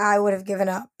think I would have given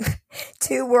up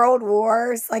 2 world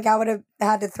wars. Like, I would have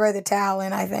had to throw the towel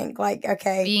in, I think. Like,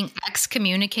 okay. Being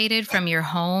excommunicated from your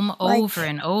home over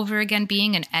and over again,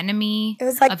 being an enemy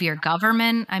of your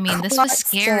government. I mean, this was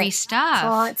scary stuff.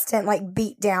 Constant, like,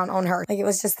 beat down on her. Like, it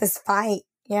was just this fight.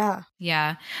 Yeah.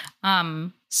 Yeah.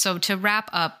 So to wrap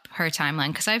up her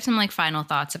timeline, because I have some like final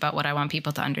thoughts about what I want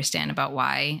people to understand about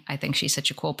why I think she's such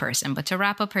a cool person. But to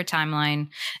wrap up her timeline,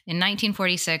 in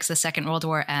 1946, the Second World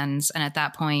War ends. And at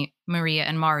that point, Maria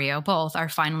and Mario both are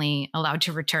finally allowed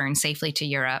to return safely to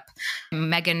Europe.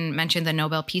 Megan mentioned the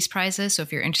Nobel Peace Prizes. So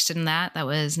if you're interested in that, that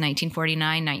was 1949,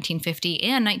 1950,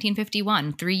 and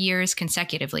 1951. 3 years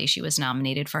consecutively, she was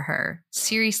nominated for her.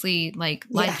 Seriously, like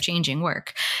life-changing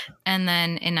work. And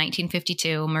then in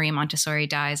 1952, Maria Montessori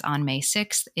dies on May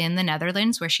 6th in the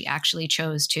Netherlands, where she actually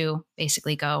chose to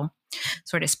basically go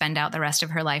sort of spend out the rest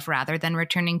of her life rather than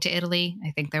returning to Italy.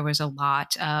 I think there was a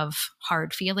lot of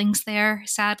hard feelings there,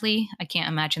 sadly. I can't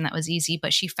imagine that was easy,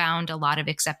 but she found a lot of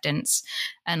acceptance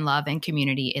and love and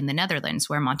community in the Netherlands,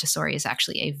 where Montessori is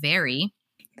actually a very,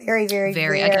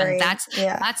 again,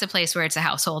 that's a place where it's a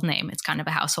household name. It's kind of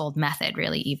a household method,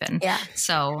 really, even. Yeah.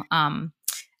 So, and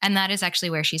that is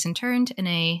actually where she's interred, in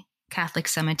a Catholic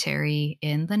cemetery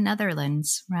in the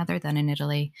Netherlands rather than in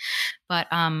Italy. But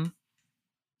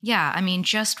yeah, I mean,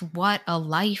 just what a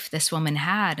life this woman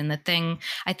had. And the thing,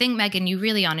 I think, Megan, you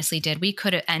really honestly did. We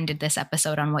could have ended this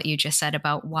episode on what you just said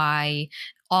about why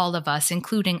all of us,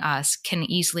 including us, can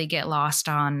easily get lost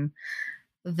on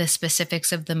the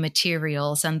specifics of the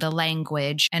materials and the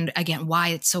language. And again, why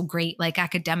it's so great, like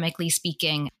academically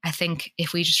speaking. I think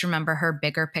if we just remember her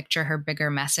bigger picture, her bigger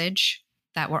message,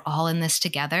 that we're all in this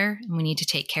together, and we need to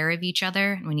take care of each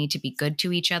other, and we need to be good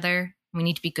to each other. We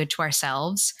need to be good to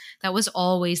ourselves. That was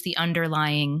always the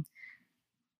underlying,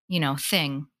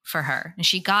 thing for her. And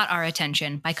she got our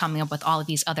attention by coming up with all of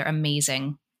these other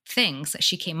amazing things that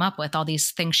she came up with, all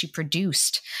these things she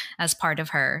produced as part of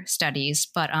her studies.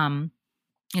 But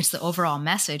it's the overall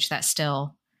message that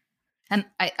still, and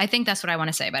I think that's what I want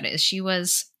to say about it, is she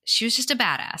was just a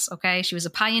badass. Okay. She was a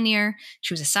pioneer.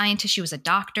 She was a scientist. She was a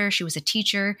doctor. She was a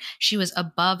teacher. She was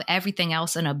above everything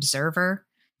else an observer,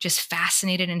 just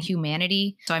fascinated in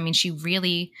humanity. So, I mean, she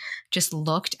really just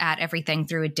looked at everything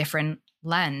through a different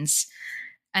lens.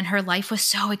 And her life was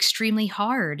so extremely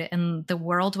hard, and the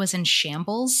world was in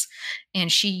shambles.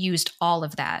 And she used all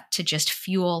of that to just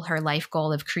fuel her life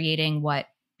goal of creating what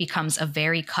becomes a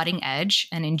very cutting edge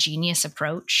and ingenious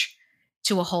approach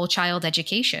to a whole child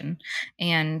education.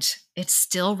 And it's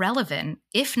still relevant,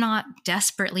 if not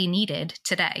desperately needed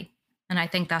today. And I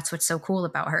think that's what's so cool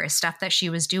about her, is stuff that she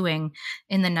was doing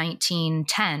in the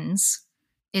 1910s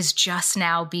is just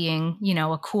now being,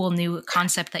 a cool new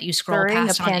concept that you scroll During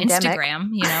past a on pandemic. Instagram,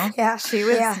 Yeah. She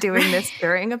was doing this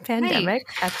during a pandemic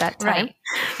at that time. Right.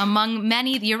 Among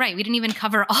many, you're right. We didn't even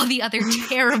cover all the other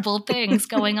terrible things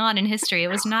going on in history. It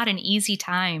was not an easy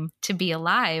time to be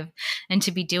alive and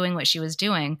to be doing what she was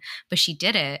doing, but she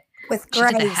did it. With She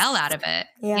did the grace. hell out of it.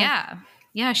 Yeah.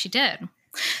 Yeah, she did.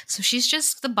 So she's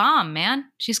just the bomb, man.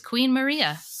 She's Queen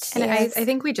Maria. And Yes. I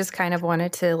think we just kind of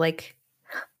wanted to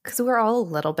because we're all a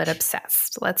little bit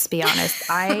obsessed. Let's be honest.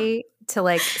 To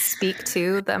speak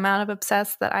to the amount of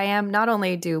obsessed that I am, not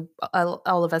only do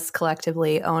all of us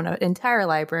collectively own an entire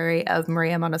library of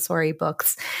Maria Montessori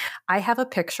books, I have a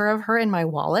picture of her in my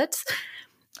wallet.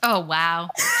 Oh, wow.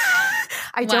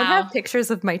 I don't have pictures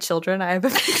of my children. I have a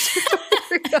picture of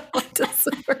Maria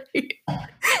Montessori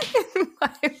in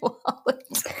my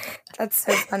wallet. That's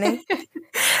so funny.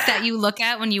 That you look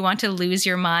at when you want to lose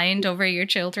your mind over your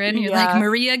children. You're Yeah. like,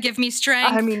 Maria, give me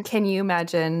strength. I mean, can you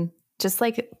imagine? Just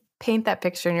paint that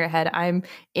picture in your head. I'm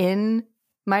in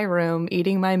my room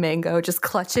eating my mango, just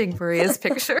clutching Maria's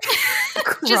picture,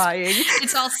 crying.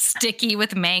 It's all sticky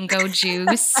with mango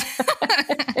juice.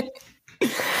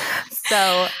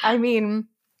 So, I mean,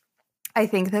 I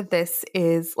think that this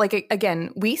is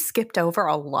again, we skipped over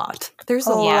a lot. There's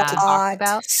a lot to talk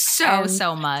about.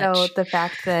 So much. So the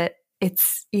fact that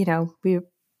it's, we've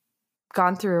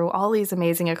gone through all these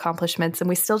amazing accomplishments and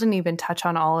we still didn't even touch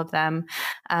on all of them,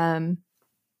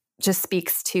 just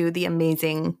speaks to the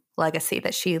amazing legacy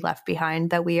that she left behind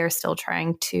that we are still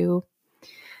trying to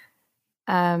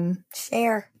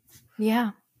Share.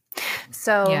 Yeah.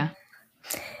 So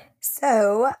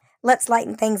let's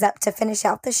lighten things up to finish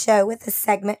out the show with a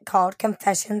segment called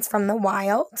Confessions from the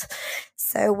Wild.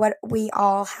 So what we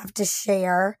all have to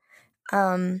share,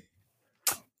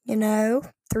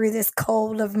 through this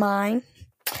cold of mine.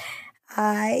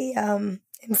 I am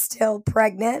still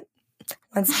pregnant.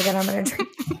 One second, I'm going to drink.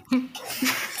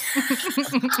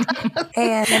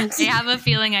 And I have a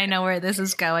feeling I know where this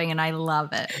is going, and I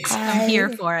love it. I'm here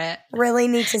for it. Really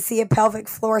need to see a pelvic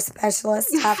floor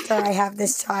specialist after I have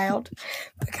this child,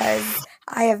 because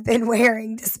I have been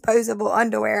wearing disposable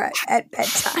underwear at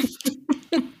bedtime.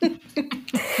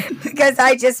 Because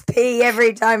I just pee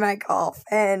every time I cough,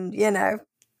 and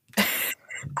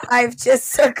I've just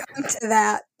succumbed to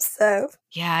that. So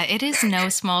yeah, it is no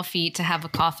small feat to have a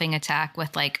coughing attack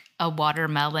with a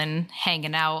watermelon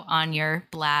hanging out on your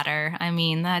bladder. I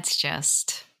mean,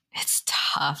 it's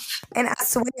tough. And I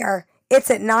swear, it's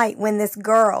at night when this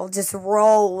girl just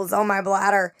rolls on my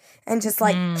bladder and just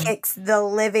kicks the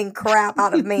living crap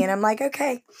out of me. And I'm like,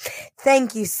 okay,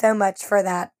 thank you so much for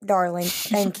that, darling.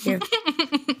 Thank you.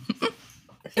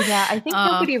 Yeah, I think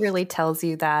nobody really tells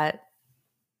you that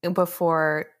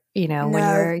before, when No,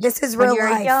 you're this is real when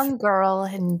you're life. a young girl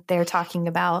and they're talking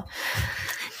about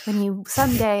when you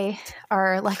someday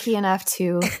are lucky enough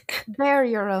to bear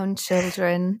your own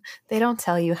children, they don't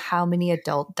tell you how many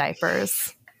adult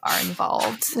diapers are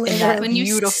involved in that When you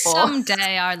beautiful.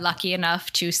 someday are lucky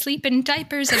enough to sleep in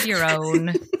diapers of your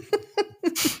own.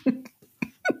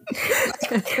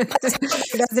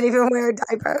 He doesn't even wear a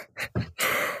diaper.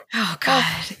 Oh,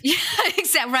 God. Yeah,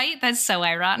 exactly. Right? That's so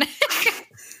ironic.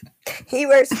 He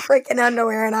wears freaking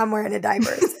underwear and I'm wearing a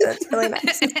diaper. So that's really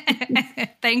nice.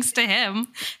 Thanks to him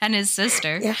and his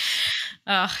sister.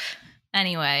 Yeah.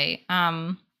 Anyway,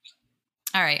 all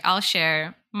right, I'll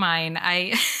share mine.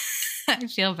 I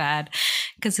feel bad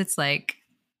because it's like,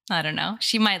 I don't know.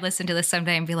 She might listen to this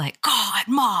someday and be like, God,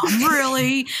 Mom,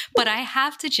 really? But I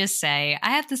have to just say,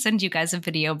 I have to send you guys a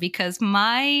video because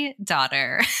my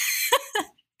daughter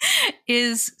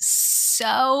is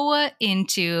so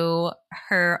into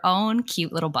her own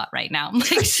cute little butt right now.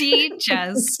 Like she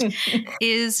just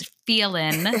is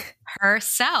feeling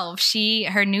herself.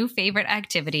 Her new favorite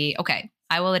activity. Okay,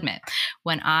 I will admit,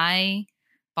 when I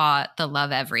bought the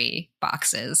Love Every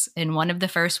boxes, in one of the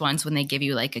first ones when they give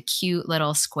you like a cute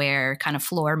little square kind of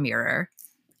floor mirror,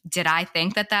 did I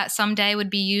think that someday would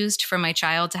be used for my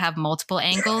child to have multiple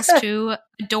angles to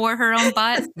adore her own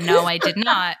butt? No, I did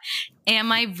not.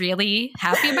 Am I really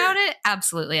happy about it?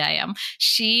 Absolutely, I am.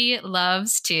 She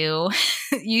loves to,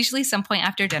 usually some point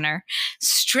after dinner,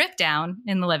 strip down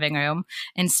in the living room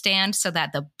and stand so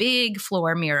that the big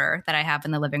floor mirror that I have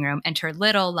in the living room and her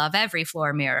little Love Every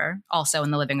floor mirror, also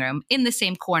in the living room, in the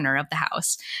same corner of the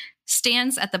house,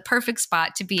 stands at the perfect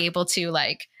spot to be able to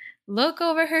like look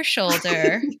over her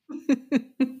shoulder,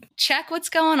 check what's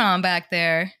going on back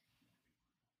there,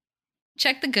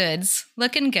 check the goods,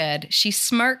 looking good. She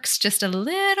smirks just a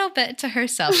little bit to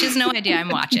herself. She has no idea I'm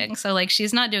watching. So like,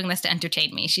 she's not doing this to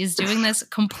entertain me. She's doing this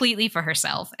completely for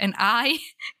herself. And I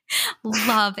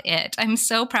love it. I'm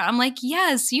so proud. I'm like,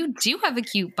 yes, you do have a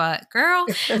cute butt, girl.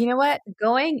 You know what?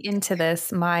 Going into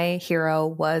this, my hero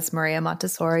was Maria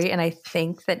Montessori, and I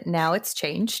think that now it's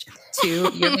changed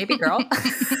to your baby girl.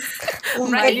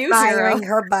 My new hero.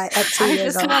 Her butt at 2 I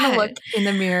years just old. want to look in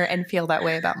the mirror and feel that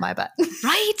way about my butt.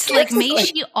 Right? Like, may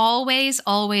she always,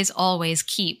 always, always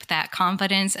keep that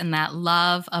confidence and that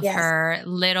love of her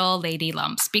little lady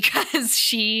lumps, because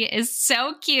she is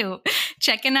so cute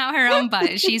checking out her own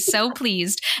butt. She's so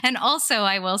pleased. And also,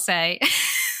 I will say,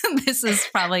 this is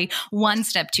probably one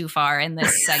step too far in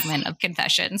this segment of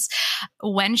confessions.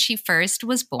 When she first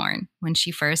was born, when she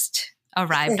first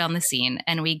arrived on the scene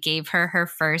and we gave her her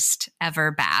first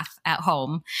ever bath at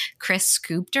home, Chris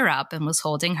scooped her up and was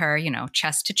holding her, you know,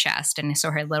 chest to chest. And so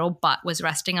her little butt was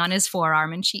resting on his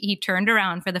forearm, and he turned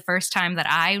around for the first time that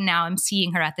I now am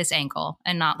seeing her at this angle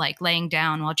and not like laying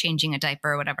down while changing a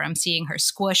diaper or whatever. I'm seeing her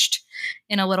squished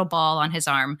in a little ball on his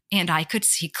arm. And I could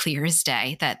see clear as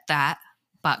day that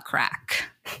butt crack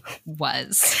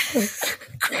was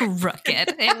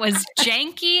crooked. It was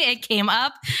janky. It came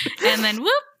up and then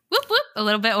whoop, whoop, whoop, a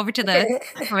little bit over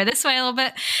this way a little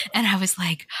bit. And I was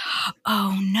like,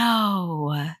 oh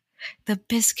no, the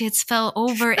biscuits fell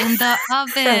over in the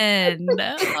oven.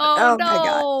 Oh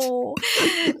no.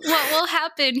 What will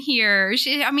happen here?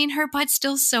 Her butt's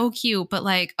still so cute, but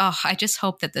like, I just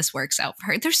hope that this works out for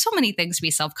her. There's so many things to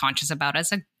be self-conscious about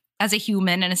as a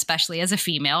human, and especially as a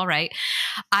female, right?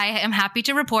 I am happy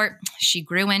to report she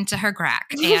grew into her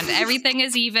crack and everything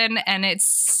is even, and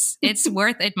it's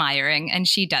worth admiring. And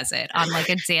she does it on like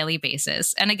a daily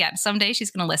basis. And again, someday she's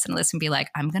going to listen to this and be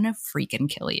like, I'm going to freaking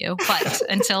kill you. But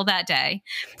until that day,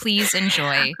 please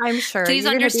enjoy. I'm sure. Please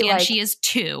understand she is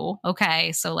 2.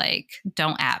 Okay. So like,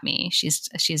 don't at me. She's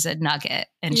a nugget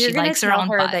and she likes her own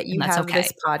butt. That you and that's have okay.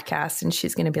 this podcast, and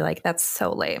she's going to be like, that's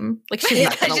so lame. Like she's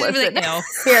not going to listen. Like, no.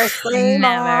 Seriously,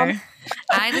 Never. Mom.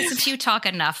 I listen to you talk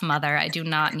enough, Mother. I do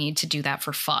not need to do that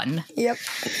for fun. Yep.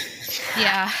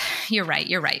 Yeah, you're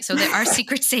right. So our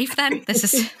secret's safe then? This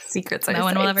is secrets. No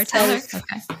one will ever tell her?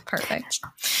 Okay, perfect.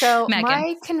 So Megan.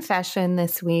 My confession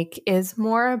this week is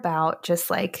more about just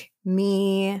like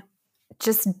me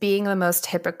just being the most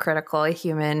hypocritical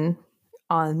human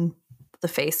on the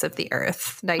face of the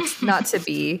earth. Not to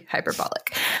be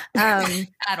hyperbolic.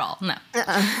 At all, no.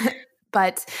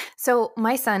 But so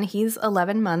my son, he's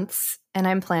 11 months and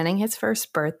I'm planning his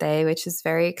first birthday, which is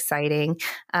very exciting.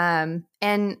 And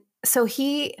so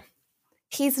he's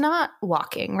not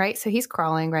walking, right? So he's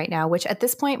crawling right now, which at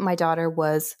this point my daughter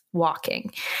was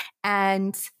walking.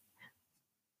 And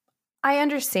I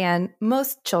understand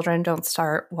most children don't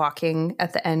start walking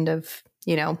at the end of,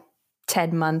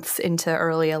 10 months into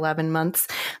early 11 months.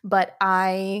 But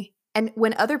and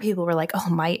when other people were like, oh,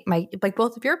 my like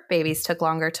both of your babies took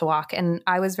longer to walk. And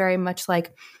I was very much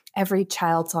like, every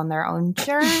child's on their own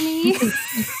journey.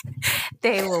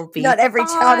 They will be Not every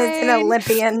fine. child is an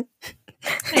Olympian.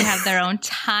 They have their own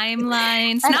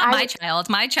timelines. And Not my child.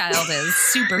 My child is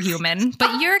superhuman.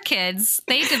 But your kids,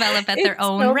 they develop at their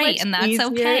own so rate, and that's easier.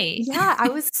 okay. Yeah, I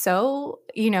was so,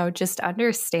 just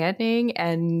understanding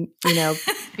and,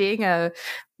 being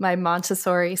my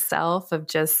Montessori self of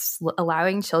just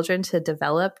allowing children to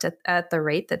develop at the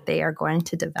rate that they are going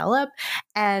to develop.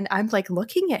 And I'm like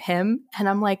looking at him and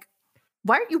I'm like,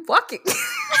 why aren't you walking?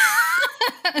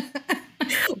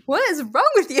 What is wrong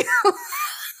with you?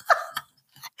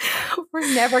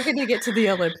 We're never going to get to the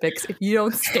Olympics if you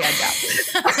don't stand up.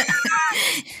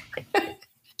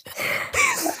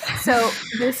 So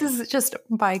this is just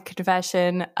my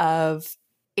confession of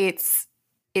it's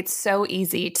so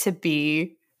easy to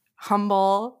be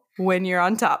humble when you're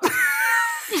on top.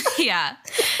 Yeah.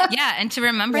 And to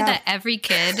remember that every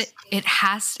kid,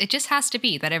 it just has to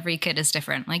be that every kid is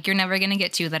different. Like you're never going to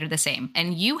get two that are the same.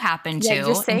 And you happen to.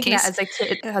 You're saying that as a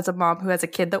kid, as a mom who has a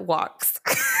kid that walks.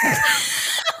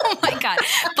 Oh my God.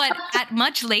 But at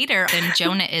much later than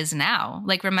Jonah is now.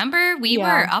 Like, remember, we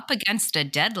were up against a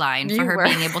deadline for her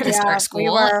being able to start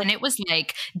school. And it was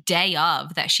like day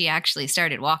of that she actually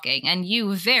started walking. And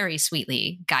you very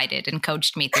sweetly guided and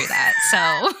coached me through that.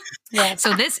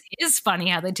 So this is funny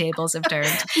how the tables have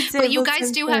turned. But you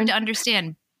guys do have to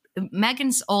understand,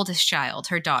 Megan's oldest child,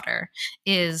 her daughter,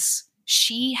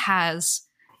 she has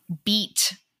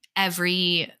beat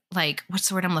every, like, what's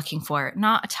the word I'm looking for?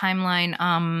 Not a timeline.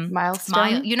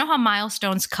 Milestone. You know how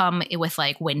milestones come with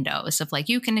like windows of like,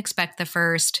 you can expect the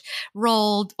first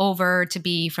rolled over to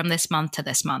be from this month to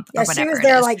this month or whatever. She was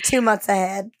there like 2 months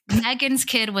ahead. Megan's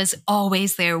kid was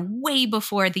always there way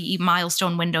before the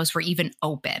milestone windows were even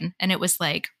open. And it was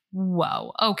like,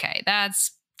 whoa, okay,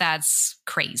 that's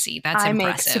crazy. That's impressive.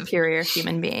 I make superior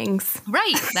human beings.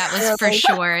 Right. That was for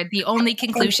sure the only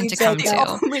conclusion to come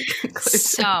to.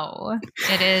 So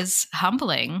it is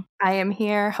humbling. I am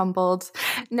here humbled.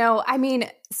 No, I mean,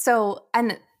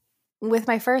 and with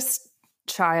my first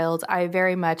child, I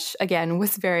very much, again,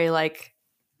 was very like,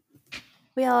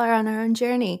 we all are on our own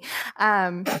journey.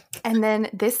 And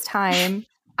then this time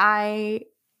I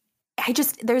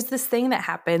just, there's this thing that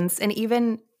happens. And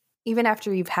even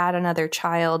after you've had another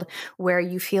child where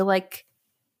you feel like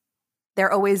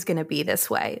they're always going to be this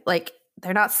way, like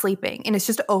they're not sleeping and it's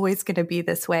just always going to be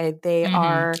this way. They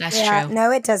are. That's true. No,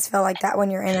 it does feel like that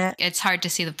when you're in it. It's hard to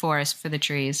see the forest for the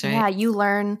trees, right? Yeah, you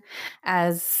learn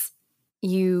as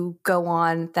you go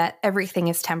on that everything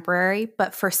is temporary,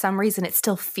 but for some reason it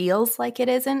still feels like it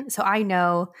isn't. So I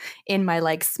know in my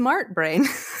like smart brain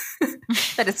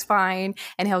that it's fine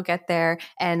and he'll get there,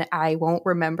 and I won't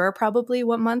remember probably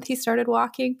what month he started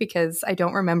walking because I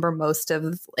don't remember most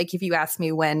of, like, if you ask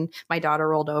me when my daughter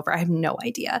rolled over, I have no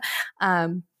idea.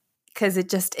 Because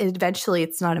eventually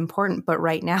it's not important, but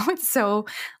right now it's so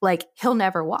like he'll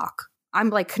never walk. I'm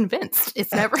like convinced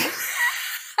it's never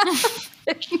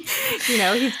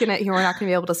we're not gonna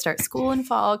be able to start school in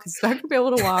fall because he's not gonna be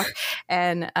able to walk.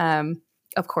 And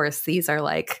of course these are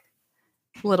like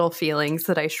little feelings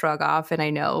that I shrug off and I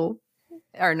know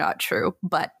are not true,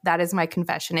 but that is my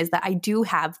confession, is that I do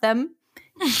have them.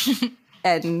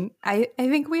 And I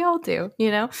think we all do,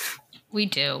 We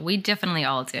do. We definitely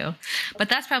all do. But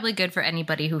that's probably good for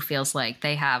anybody who feels like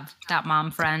they have that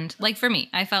mom friend. Like for me,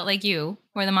 I felt like you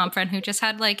were the mom friend who just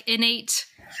had like innate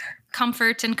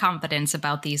comfort and confidence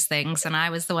about these things, and I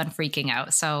was the one freaking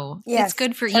out. So it's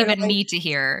good for even me to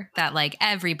hear that like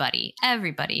everybody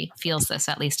feels this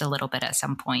at least a little bit at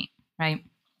some point, right?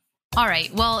 All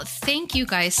right. Well, thank you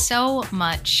guys so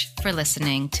much for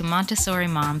listening to Montessori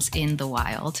Moms in the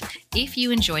Wild. If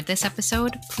you enjoyed this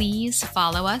episode, please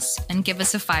follow us and give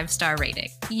us a 5-star rating.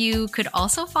 You could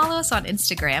also follow us on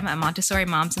Instagram at Montessori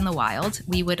Moms in the Wild.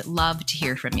 We would love to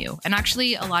hear from you. And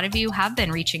actually, a lot of you have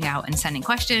been reaching out and sending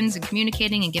questions and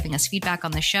communicating and giving us feedback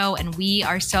on the show. And we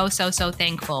are so, so, so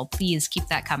thankful. Please keep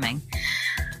that coming.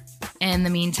 In the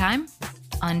meantime,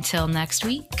 until next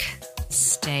week,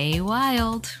 stay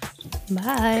wild.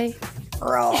 Bye.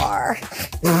 Roar.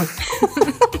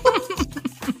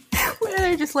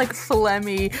 They're just like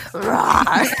phlegmy.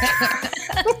 Roar.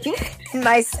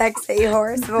 My sexy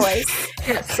horse voice.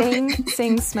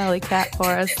 Sing Smelly Cat for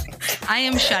us. I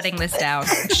am shutting this down.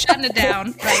 I'm shutting it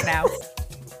down right now.